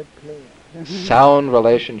 sound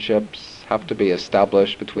relationships have to be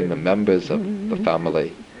established between the members of the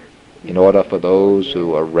family in order for those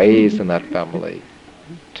who are raised in that family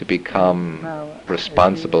to become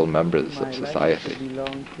responsible members of society.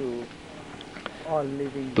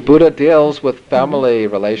 The Buddha deals with family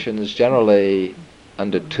relations generally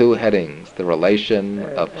under 2 headings: the relation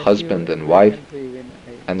of husband and wife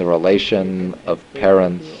and the relation of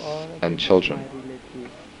parents and children.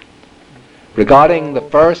 Regarding the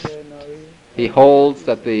first, he holds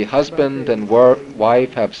that the husband and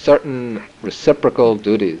wife have certain reciprocal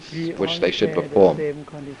duties which they should perform.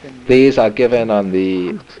 These are given on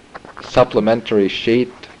the supplementary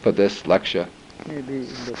sheet for this lecture.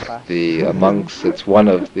 It's one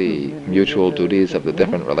of the mutual duties of the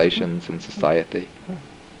different relations in society.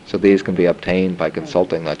 So these can be obtained by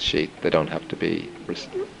consulting that sheet. They don't have to be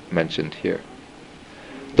mentioned here.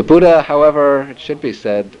 The Buddha, however, it should be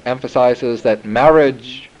said, emphasizes that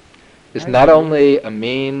marriage is not only a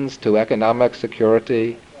means to economic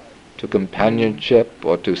security, to companionship,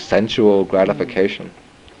 or to sensual gratification.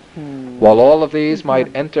 While all of these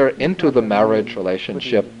might enter into the marriage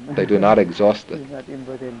relationship, they do not exhaust it.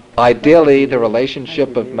 Ideally, the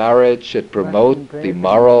relationship of marriage should promote the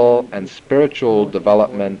moral and spiritual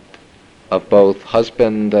development of both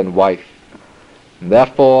husband and wife.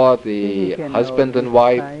 Therefore, the husband and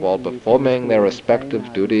wife, while performing their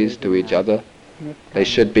respective duties to each other, they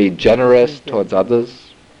should be generous towards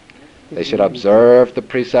others. They should observe the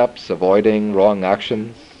precepts avoiding wrong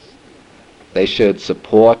actions. They should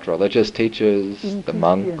support religious teachers, the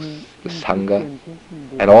monks, the Sangha,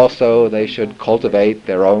 and also they should cultivate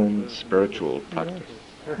their own spiritual practice.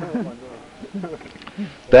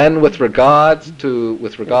 Then with regard to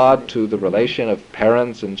the relation of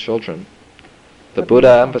parents and children, the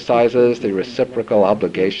Buddha emphasizes the reciprocal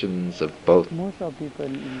obligations of both.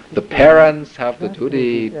 The parents have the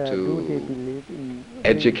duty to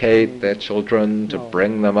educate their children, to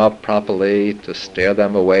bring them up properly, to steer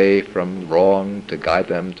them away from wrong, to guide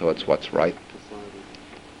them towards what's right.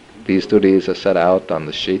 These duties are set out on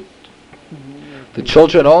the sheet. The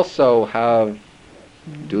children also have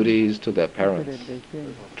duties to their parents,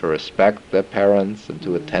 to respect their parents and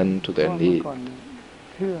to attend to their needs.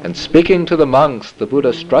 And speaking to the monks, the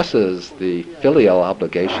Buddha stresses the filial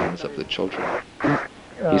obligations of the children.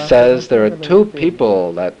 He says there are two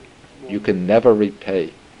people that you can never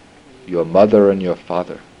repay, your mother and your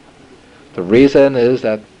father. The reason is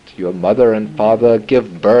that your mother and father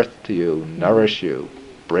give birth to you, nourish you,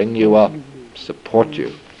 bring you up, support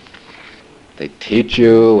you. They teach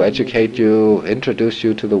you, educate you, introduce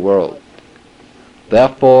you to the world.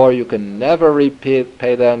 Therefore, you can never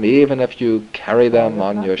repay them, even if you carry them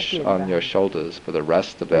on your shoulders for the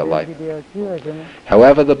rest of their life.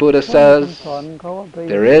 However, the Buddha says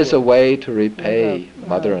there is a way to repay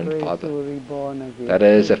mother and father. That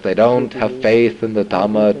is, if they don't have faith in the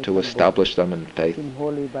Dhamma, to establish them in faith.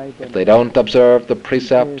 If they don't observe the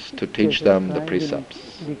precepts, to teach them the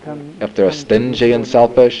precepts. If they're stingy and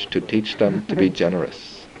selfish, to teach them to be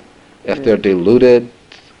generous. If they're deluded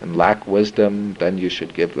and lack wisdom, then you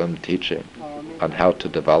should give them teaching on how to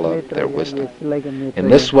develop their wisdom. In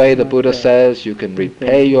this way, the Buddha says you can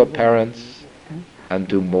repay your parents and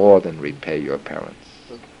do more than repay your parents.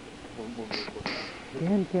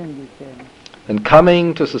 And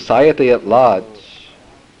coming to society at large,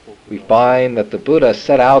 we find that the Buddha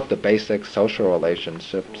set out the basic social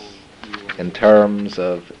relationships in terms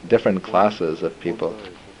of different classes of people.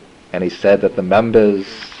 And he said that the members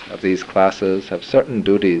of these classes have certain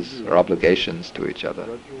duties or obligations to each other.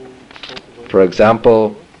 For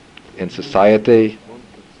example, in society,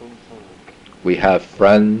 we have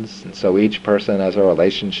friends, and so each person has a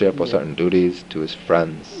relationship or certain duties to his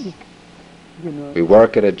friends. We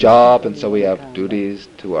work at a job, and so we have duties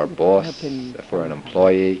to our boss if we're an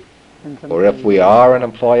employee. Or if we are an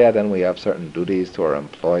employer, then we have certain duties to our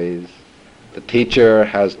employees. The teacher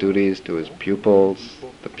has duties to his pupils.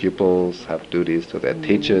 The pupils have duties to their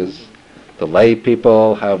teachers. The lay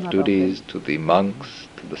people have duties to the monks,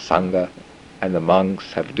 to the Sangha, and the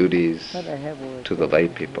monks have duties to the lay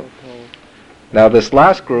people. Now this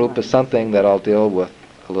last group is something that I'll deal with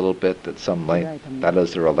a little bit at some length. That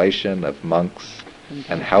is the relation of monks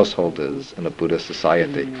and householders in a Buddhist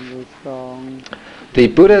society. The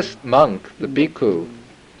Buddhist monk, the Bhikkhu,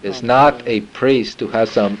 is not a priest who has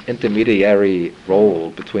some intermediary role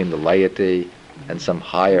between the laity and some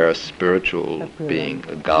higher spiritual being,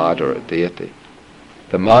 a god or a deity.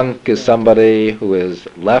 The monk is somebody who has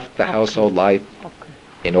left the household life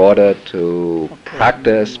in order to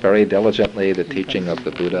practice very diligently the teaching of the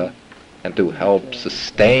Buddha and to help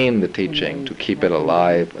sustain the teaching, to keep it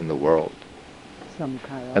alive in the world.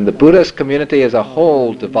 And the Buddhist community as a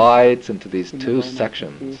whole divides into these two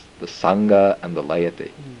sections, the Sangha and the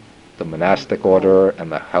laity, the monastic order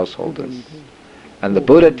and the householders. And the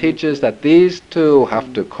Buddha teaches that these two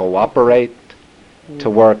have to cooperate, to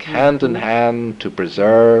work hand in hand to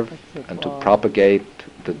preserve and to propagate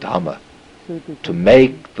the Dhamma, to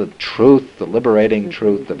make the truth, the liberating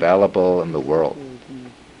truth, available in the world.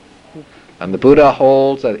 And the Buddha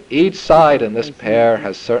holds that each side in this pair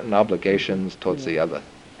has certain obligations towards the other.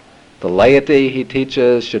 The laity, he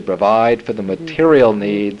teaches, should provide for the material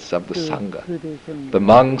needs of the Sangha. The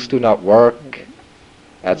monks do not work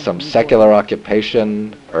at some secular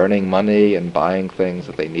occupation, earning money and buying things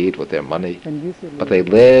that they need with their money, but they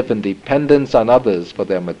live in dependence on others for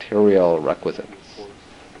their material requisites.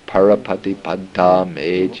 Parapatipadda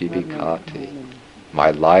me jivikati. My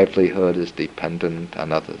livelihood is dependent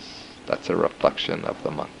on others. That's a reflection of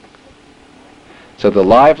the monk. So the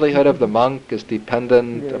livelihood of the monk is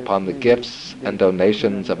dependent upon the gifts and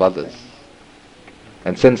donations of others.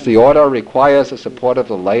 And since the order requires the support of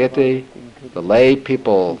the laity, the lay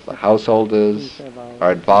people, the householders,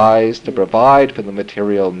 are advised to provide for the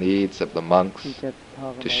material needs of the monks,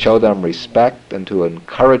 to show them respect and to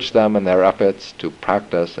encourage them in their efforts to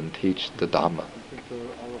practice and teach the Dhamma.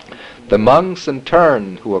 The monks, in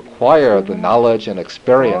turn, who acquire the knowledge and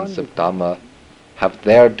experience of Dhamma, have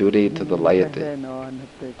their duty to the laity.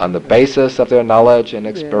 On the basis of their knowledge and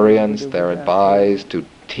experience, they are advised to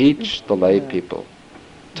teach the lay people,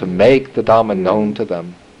 to make the Dhamma known to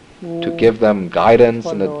them, to give them guidance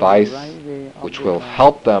and advice which will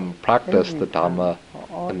help them practice the Dhamma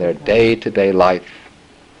in their day-to-day life.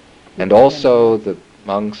 And also the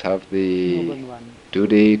monks have the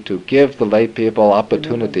duty to give the lay people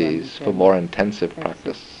opportunities for more intensive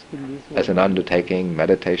practice, as in undertaking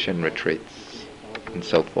meditation retreats and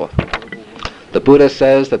so forth. The Buddha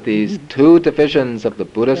says that these two divisions of the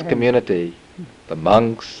Buddhist community, the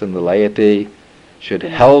monks and the laity, should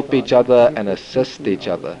help each other and assist each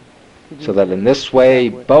other, so that in this way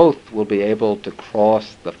both will be able to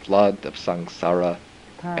cross the flood of samsara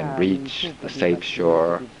and reach the safe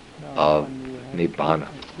shore of Nibbana.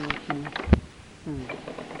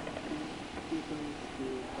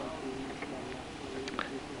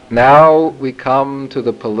 Now we come to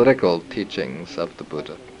the political teachings of the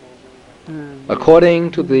Buddha.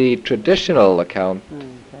 According to the traditional account,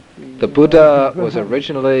 the Buddha was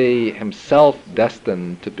originally himself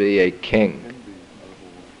destined to be a king.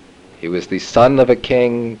 He was the son of a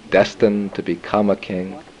king, destined to become a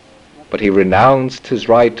king, but he renounced his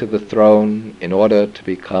right to the throne in order to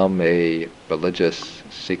become a religious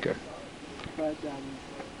seeker.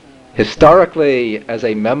 Historically, as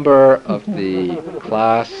a member of the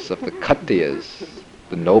class of the Khattiyas,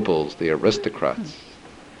 the nobles, the aristocrats,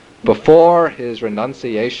 before his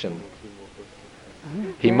renunciation,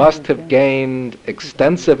 he must have gained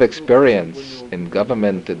extensive experience in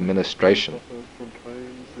government administration.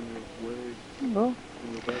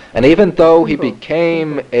 And even though he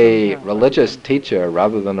became a religious teacher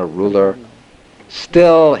rather than a ruler,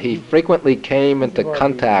 still he frequently came into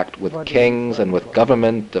contact with kings and with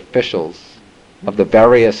government officials of the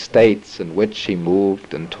various states in which he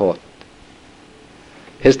moved and taught.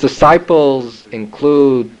 His disciples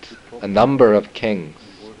include a number of kings.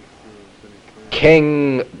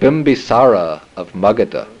 King Bimbisara of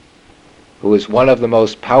Magadha, who was one of the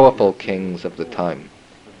most powerful kings of the time.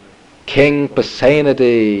 King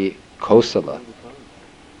Pasenadi Kosala,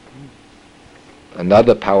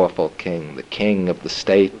 another powerful king, the king of the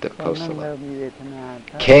state of Kosala.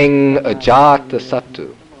 King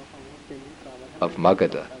Ajatasattu of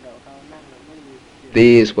Magadha.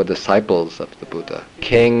 These were disciples of the Buddha.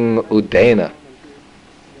 King Udena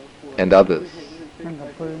and others.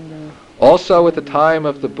 Also at the time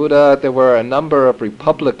of the Buddha, there were a number of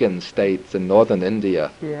republican states in northern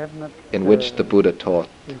India in which the Buddha taught.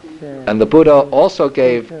 And the Buddha also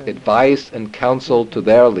gave advice and counsel to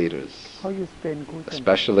their leaders,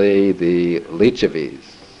 especially the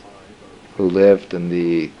Lichavis, who lived in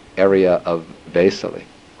the area of Vesali.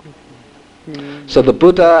 So the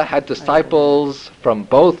Buddha had disciples from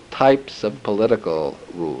both types of political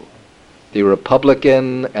rule, the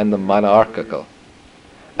republican and the monarchical.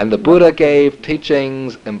 And the Buddha gave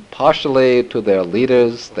teachings impartially to their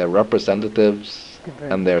leaders, their representatives,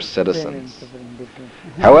 and their citizens.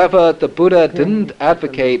 However, the Buddha didn't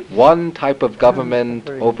advocate one type of government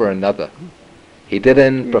over another. He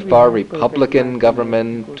didn't prefer republican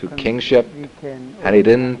government to kingship, and he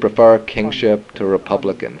didn't prefer kingship to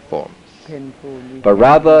republican forms. But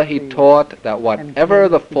rather he taught that whatever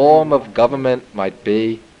the form of government might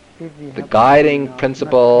be, the guiding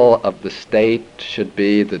principle of the state should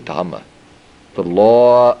be the Dhamma, the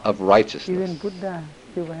law of righteousness.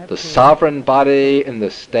 The sovereign body in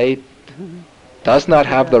the state does not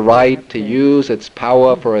have the right to use its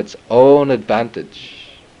power for its own advantage.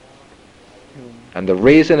 And the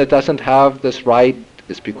reason it doesn't have this right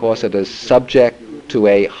is because it is subject to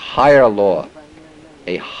a higher law,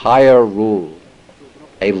 a higher rule,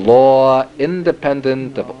 a law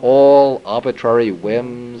independent of all arbitrary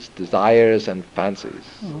whims, desires, and fancies.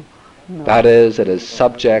 That is, it is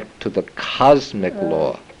subject to the cosmic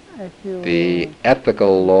law, the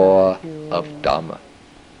ethical law of Dhamma.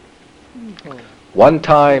 One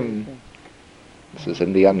time, this is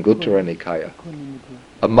in the Anguttara Nikaya,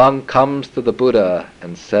 a monk comes to the Buddha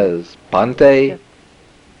and says, "Bhante,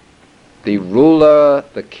 the ruler,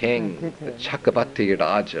 the king, the Chakravarti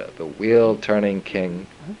Raja, the wheel-turning king,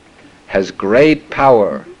 has great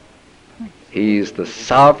power. He's the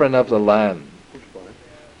sovereign of the land.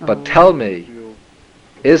 But tell me,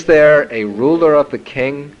 is there a ruler of the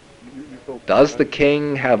king? Does the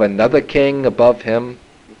king have another king above him?"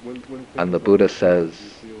 And the Buddha says,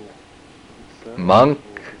 "Monk,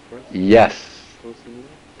 yes.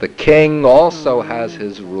 The king also has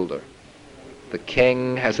his ruler. The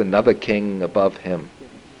king has another king above him.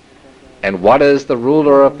 And what is the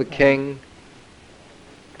ruler of the king?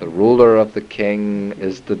 The ruler of the king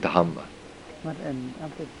is the Dhamma.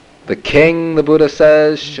 The king," the Buddha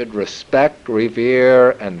says, "should respect,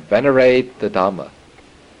 revere, and venerate the Dhamma.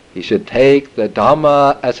 He should take the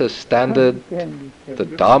Dhamma as his standard, the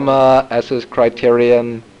Dhamma as his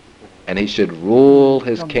criterion, and he should rule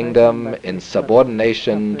his kingdom in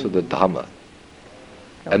subordination to the Dhamma.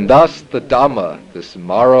 And thus the Dhamma, this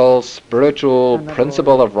moral, spiritual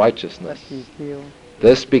principle of righteousness,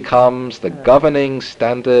 This becomes the governing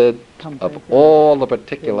standard of all the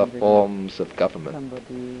particular forms of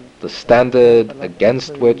government, the standard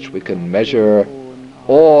against which we can measure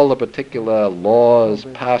all the particular laws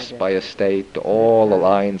passed by a state, all the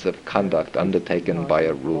lines of conduct undertaken by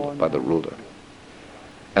the ruler.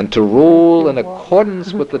 And to rule in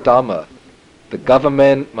accordance with the Dhamma, the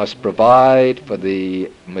government must provide for the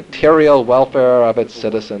material welfare of its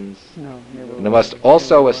citizens, and it must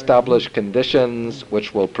also establish conditions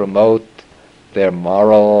which will promote their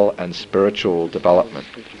moral and spiritual development.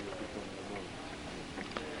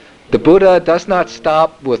 The Buddha does not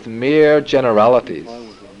stop with mere generalities.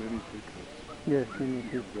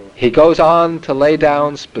 He goes on to lay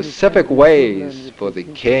down specific ways for the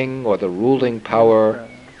king or the ruling power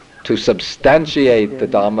to substantiate the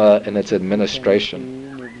Dhamma in its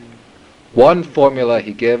administration. One formula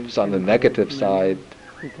he gives on the negative side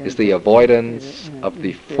is the avoidance of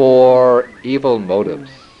the 4 evil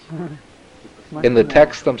motives. In the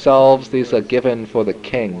texts themselves, these are given for the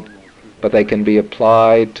king, but they can be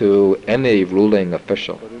applied to any ruling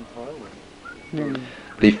official.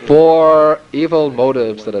 The 4 evil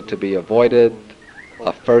motives that are to be avoided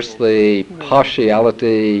are firstly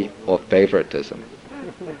partiality or favoritism,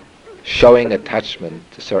 showing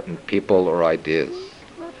attachment to certain people or ideas.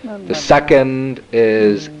 The second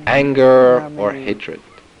is anger or hatred,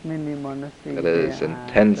 that is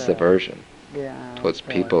intense aversion towards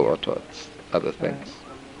people or towards other things.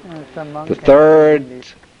 The third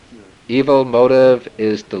evil motive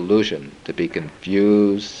is delusion, to be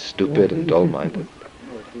confused, stupid, and dull-minded.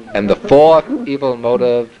 And the 4th evil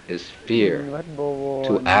motive is fear,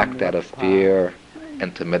 to act out of fear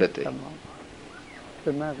and timidity.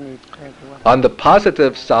 On the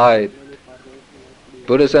positive side,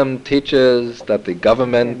 Buddhism teaches that the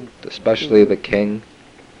government, especially the king,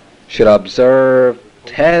 should observe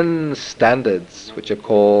 10 standards which are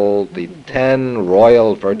called the 10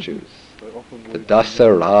 royal virtues, the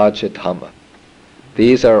Dasa Raja Dhamma.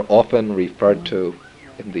 These are often referred to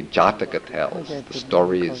in the Jataka tales, the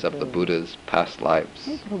stories of the Buddha's past lives.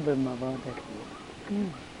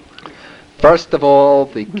 First of all,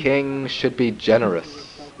 the king should be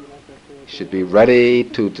generous. He should be ready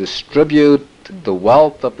to distribute the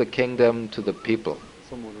wealth of the kingdom to the people,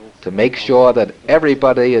 to make sure that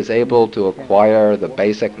everybody is able to acquire the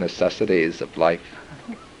basic necessities of life,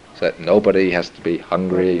 so that nobody has to be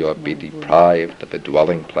hungry or be deprived of a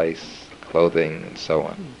dwelling place, clothing, and so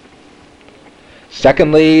on.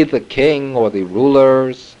 Secondly, the king or the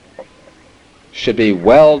rulers should be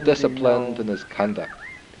well disciplined in his conduct.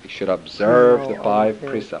 He should observe the 5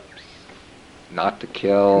 precepts: not to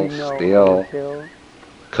kill, steal,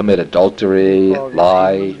 commit adultery,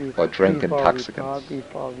 lie, or drink intoxicants.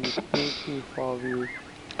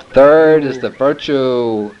 Third is the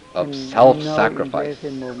virtue of self-sacrifice.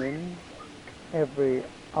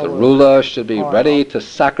 The ruler should be ready to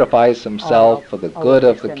sacrifice himself for the good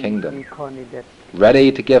of the kingdom, ready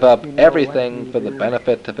to give up everything for the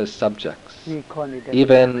benefit of his subjects,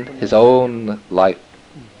 even his own life.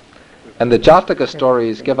 And the Jataka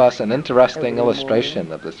stories give us an interesting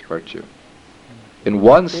illustration of this virtue. In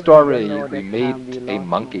one story, we meet a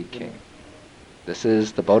monkey king. This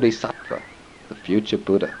is the Bodhisattva, the future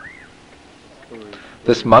Buddha.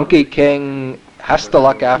 This monkey king has to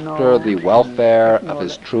look after the welfare of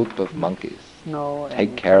his troop of monkeys,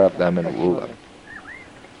 take care of them and rule them.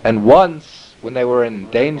 And once, when they were in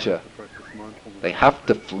danger, they have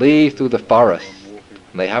to flee through the forest,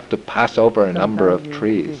 and they have to pass over a number of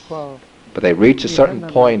trees. But they reach a certain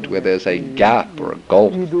point where there's a gap or a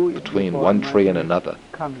gulf between one tree and another.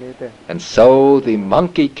 And so the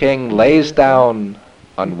monkey king lays down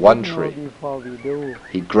on one tree.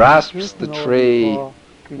 He grasps the tree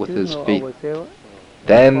with his feet.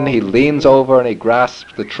 Then he leans over and he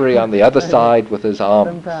grasps the tree on the other side with his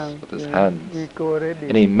arms, with his hands.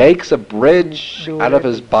 And he makes a bridge out of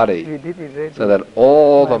his body so that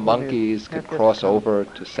all the monkeys can cross over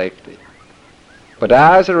to safety. But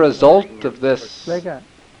as a result of this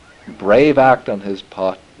brave act on his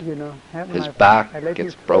part, his back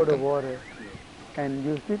gets broken.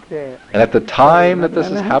 And at the time that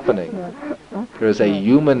this is happening, there is a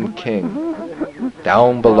human king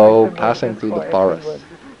down below passing through the forest.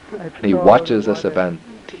 And he watches this event.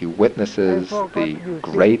 He witnesses the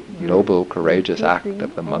great, noble, courageous act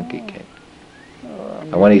of the monkey king.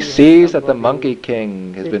 And when he sees that the monkey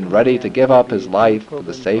king has been ready to give up his life for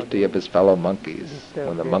the safety of his fellow monkeys,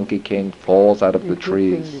 when the monkey king falls out of the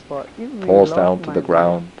trees, falls down to the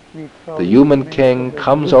ground, the human king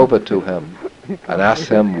comes over to him and asks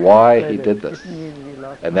him why he did this.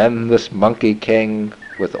 And then this monkey king,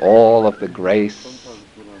 with all of the grace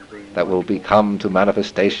that will become to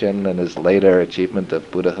manifestation in his later achievement of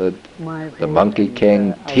Buddhahood. The monkey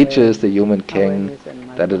king teaches the human king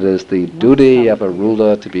that it is the duty of a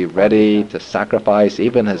ruler to be ready to sacrifice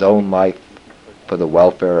even his own life for the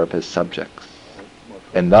welfare of his subjects.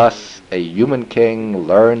 And thus, a human king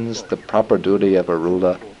learns the proper duty of a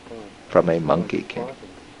ruler from a monkey king.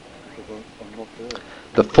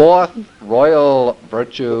 The fourth royal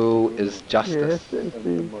virtue is justice.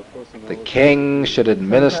 The king should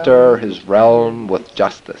administer his realm with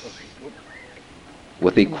justice,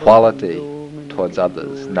 with equality towards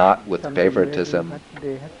others, not with favoritism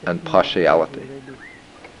and partiality.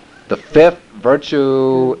 The fifth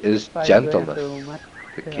virtue is gentleness.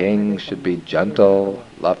 The king should be gentle,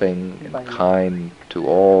 loving, and kind to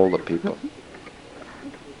all the people.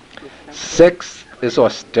 Sixth is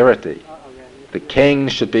austerity. The king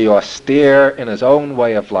should be austere in his own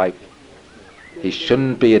way of life. He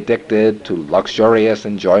shouldn't be addicted to luxurious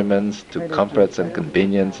enjoyments, to comforts and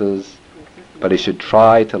conveniences, but he should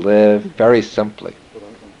try to live very simply,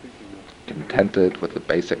 contented with the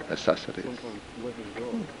basic necessities.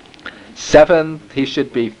 Seventh, he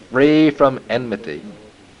should be free from enmity,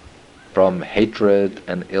 from hatred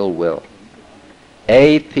and ill will.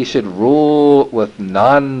 Eighth, he should rule with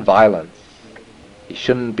non-violence. He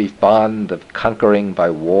shouldn't be fond of conquering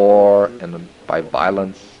by war and by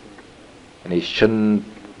violence, and he shouldn't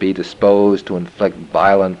be disposed to inflict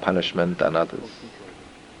violent punishment on others.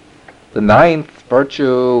 The ninth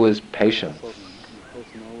virtue is patience,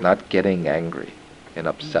 not getting angry and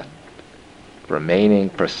upset, remaining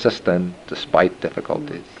persistent despite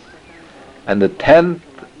difficulties. And the 10th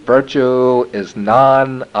virtue is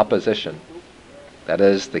non-opposition. That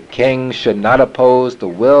is, the king should not oppose the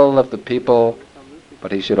will of the people,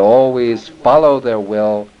 but he should always follow their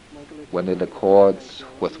will when it accords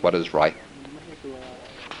with what is right.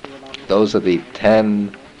 Those are the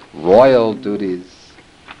 10 royal duties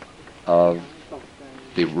of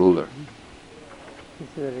the ruler.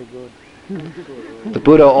 It's very good. The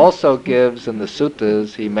Buddha also gives in the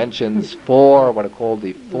suttas, he mentions four, what are called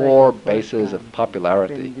the four bases of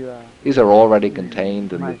popularity. These are already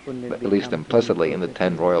contained, at least implicitly, in the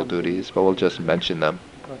 10 royal duties, but we'll just mention them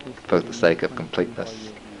for the sake of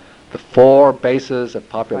completeness. The four bases of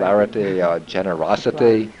popularity are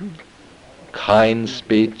generosity, kind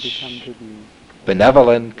speech,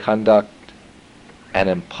 benevolent conduct, and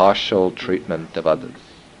impartial treatment of others.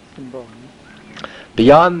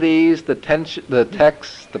 Beyond these, the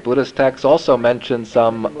Buddhist text also mentions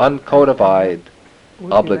some uncodified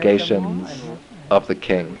obligations of the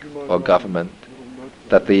king or government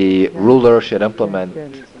that the ruler should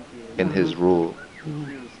implement in his rule.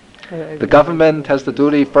 The government has the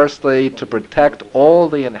duty, firstly, to protect all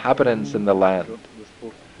the inhabitants in the land.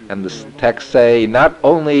 And the texts say not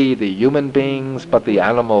only the human beings, but the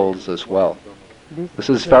animals as well. This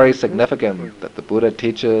is very significant that the Buddha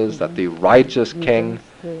teaches that the righteous king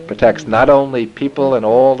protects not only people in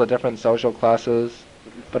all the different social classes,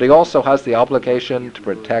 but he also has the obligation to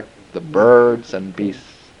protect the birds and beasts,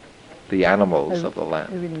 the animals of the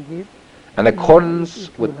land. And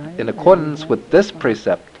in accordance with this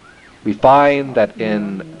precept, we find that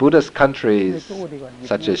in Buddhist countries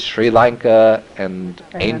such as Sri Lanka and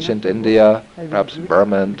ancient India, perhaps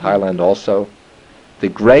Burma and Thailand also, the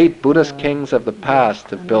great Buddhist kings of the past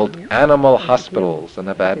have built animal hospitals and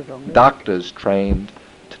have had doctors trained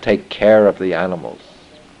to take care of the animals.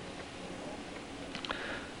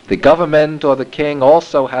 The government or the king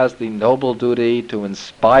also has the noble duty to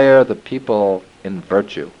inspire the people in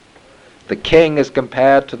virtue. The king is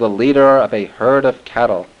compared to the leader of a herd of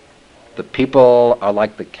cattle. The people are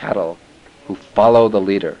like the cattle who follow the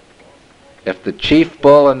leader. If the chief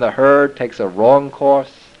bull in the herd takes a wrong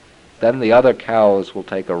course, then the other cows will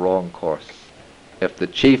take a wrong course. If the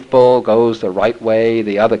chief bull goes the right way,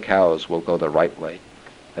 the other cows will go the right way.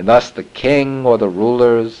 And thus the king or the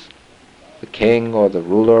ruler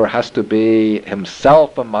has to be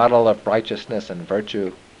himself a model of righteousness and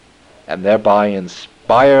virtue, and thereby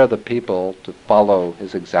inspire the people to follow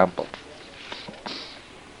his example.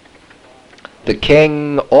 The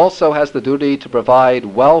king also has the duty to provide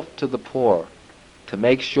wealth to the poor, to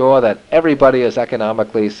make sure that everybody is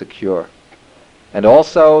economically secure. And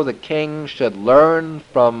also the king should learn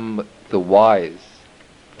from the wise,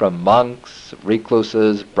 from monks,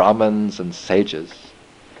 recluses, Brahmins, and sages.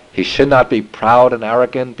 He should not be proud and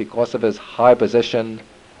arrogant because of his high position,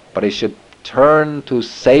 but he should turn to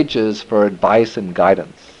sages for advice and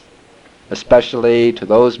guidance, especially to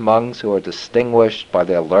those monks who are distinguished by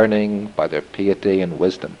their learning, by their piety and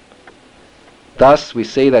wisdom. Thus, we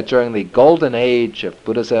see that during the golden age of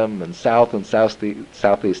Buddhism in South and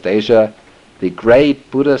Southeast Asia, The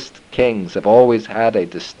great Buddhist kings have always had a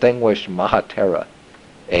distinguished Mahathera,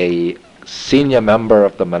 a senior member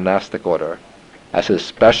of the monastic order, as his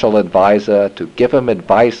special advisor to give him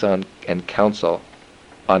advice on and counsel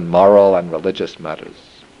on moral and religious matters.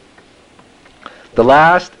 The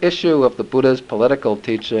last issue of the Buddha's political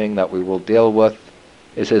teaching that we will deal with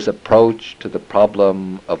is his approach to the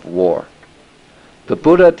problem of war. The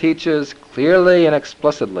Buddha teaches clearly and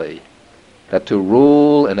explicitly that to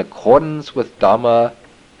rule in accordance with Dhamma,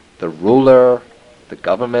 the ruler, the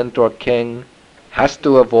government or king, has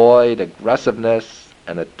to avoid aggressiveness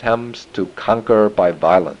and attempts to conquer by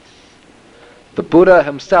violence. The Buddha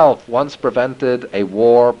himself once prevented a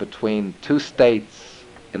war between two states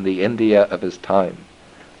in the India of his time,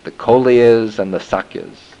 the Koliyas and the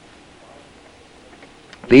Sakyas.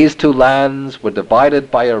 These two lands were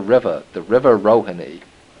divided by a river, the river Rohini,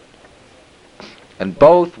 and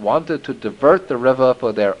both wanted to divert the river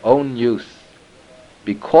for their own use.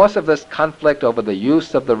 Because of this conflict over the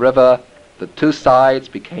use of the river, the two sides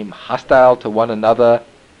became hostile to one another,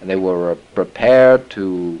 and they were prepared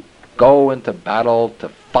to go into battle, to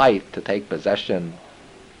fight, to take possession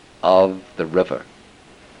of the river.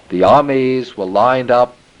 The armies were lined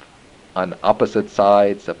up on opposite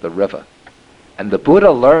sides of the river, and the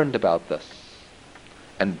Buddha learned about this.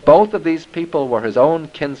 And both of these people were his own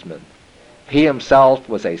kinsmen. He himself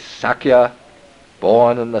was a Sakya,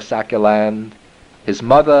 born in the Sakya land. His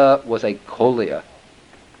mother was a Koliya.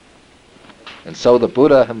 And so the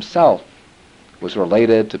Buddha himself was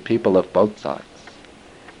related to people of both sides.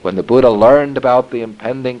 When the Buddha learned about the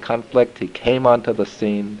impending conflict, he came onto the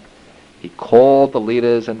scene. He called the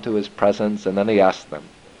leaders into his presence, and then he asked them.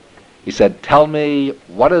 He said, "Tell me,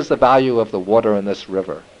 what is the value of the water in this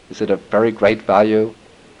river? Is it of very great value?"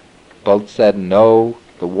 Both said, "No,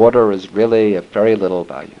 the water is really of very little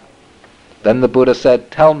value." Then the Buddha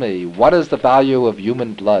said, "Tell me, what is the value of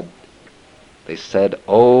human blood?" They said,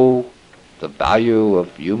 "Oh, the value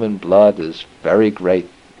of human blood is very great.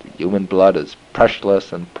 Human blood is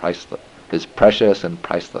precious and priceless.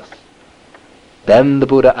 Then the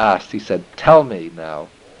Buddha asked, he said, "Tell me now,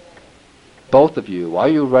 both of you, are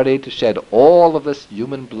you ready to shed all of this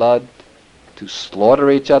human blood to slaughter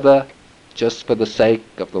each other just for the sake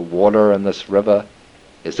of the water in this river?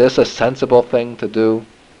 Is this a sensible thing to do?"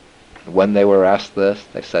 When they were asked this,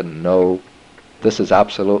 they said, "No, this is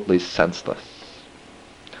absolutely senseless."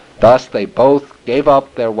 Thus they both gave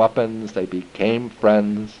up their weapons, they became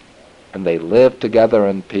friends, and they lived together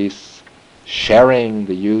in peace, sharing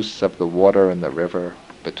the use of the water in the river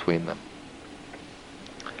between them.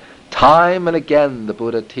 Time and again the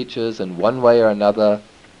Buddha teaches in one way or another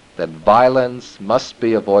that violence must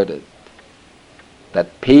be avoided,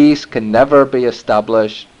 that peace can never be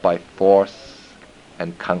established by force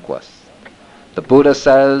and conquest. The Buddha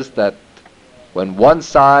says that when one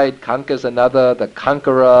side conquers another, the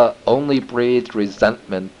conqueror only breeds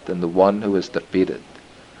resentment in the one who is defeated,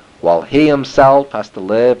 while he himself has to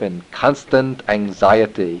live in constant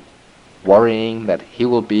anxiety, worrying that he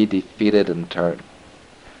will be defeated in turn.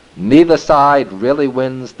 Neither side really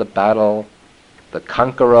wins the battle. The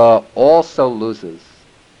conqueror also loses,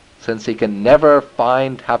 since he can never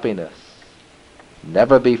find happiness,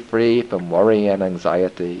 never be free from worry and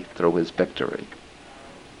anxiety through his victory.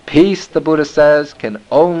 Peace, the Buddha says, can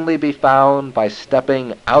only be found by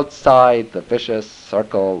stepping outside the vicious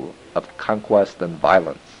circle of conquest and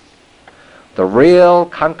violence. The real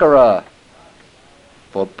conqueror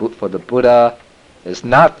for the Buddha is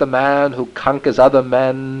not the man who conquers other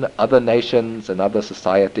men, other nations, and other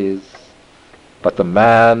societies, but the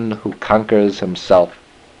man who conquers himself.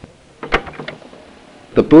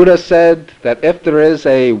 The Buddha said that if there is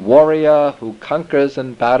a warrior who conquers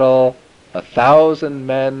in battle 1,000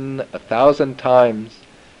 men 1,000 times,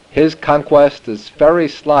 his conquest is very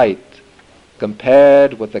slight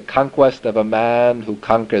compared with the conquest of a man who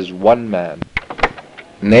conquers one man,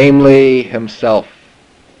 namely himself.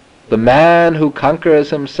 The man who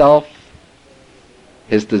conquers himself,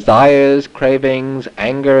 his desires, cravings,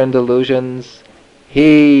 anger, and delusions,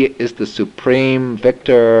 he is the supreme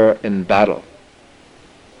victor in battle.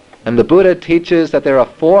 And the Buddha teaches that there are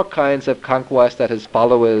 4 kinds of conquest that his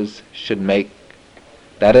followers should make.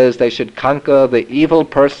 That is, they should conquer the evil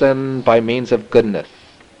person by means of goodness.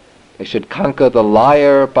 They should conquer the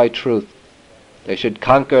liar by truth. They should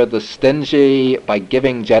conquer the stingy by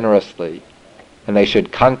giving generously. And they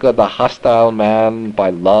should conquer the hostile man by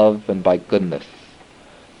love and by goodness.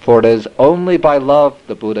 For it is only by love,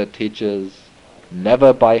 the Buddha teaches,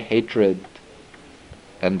 never by hatred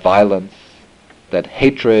and violence, that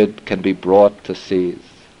hatred can be brought to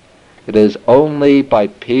cease. It is only by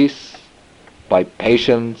peace, by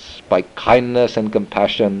patience, by kindness and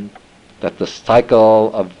compassion, that the cycle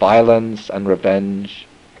of violence and revenge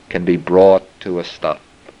can be brought to a stop.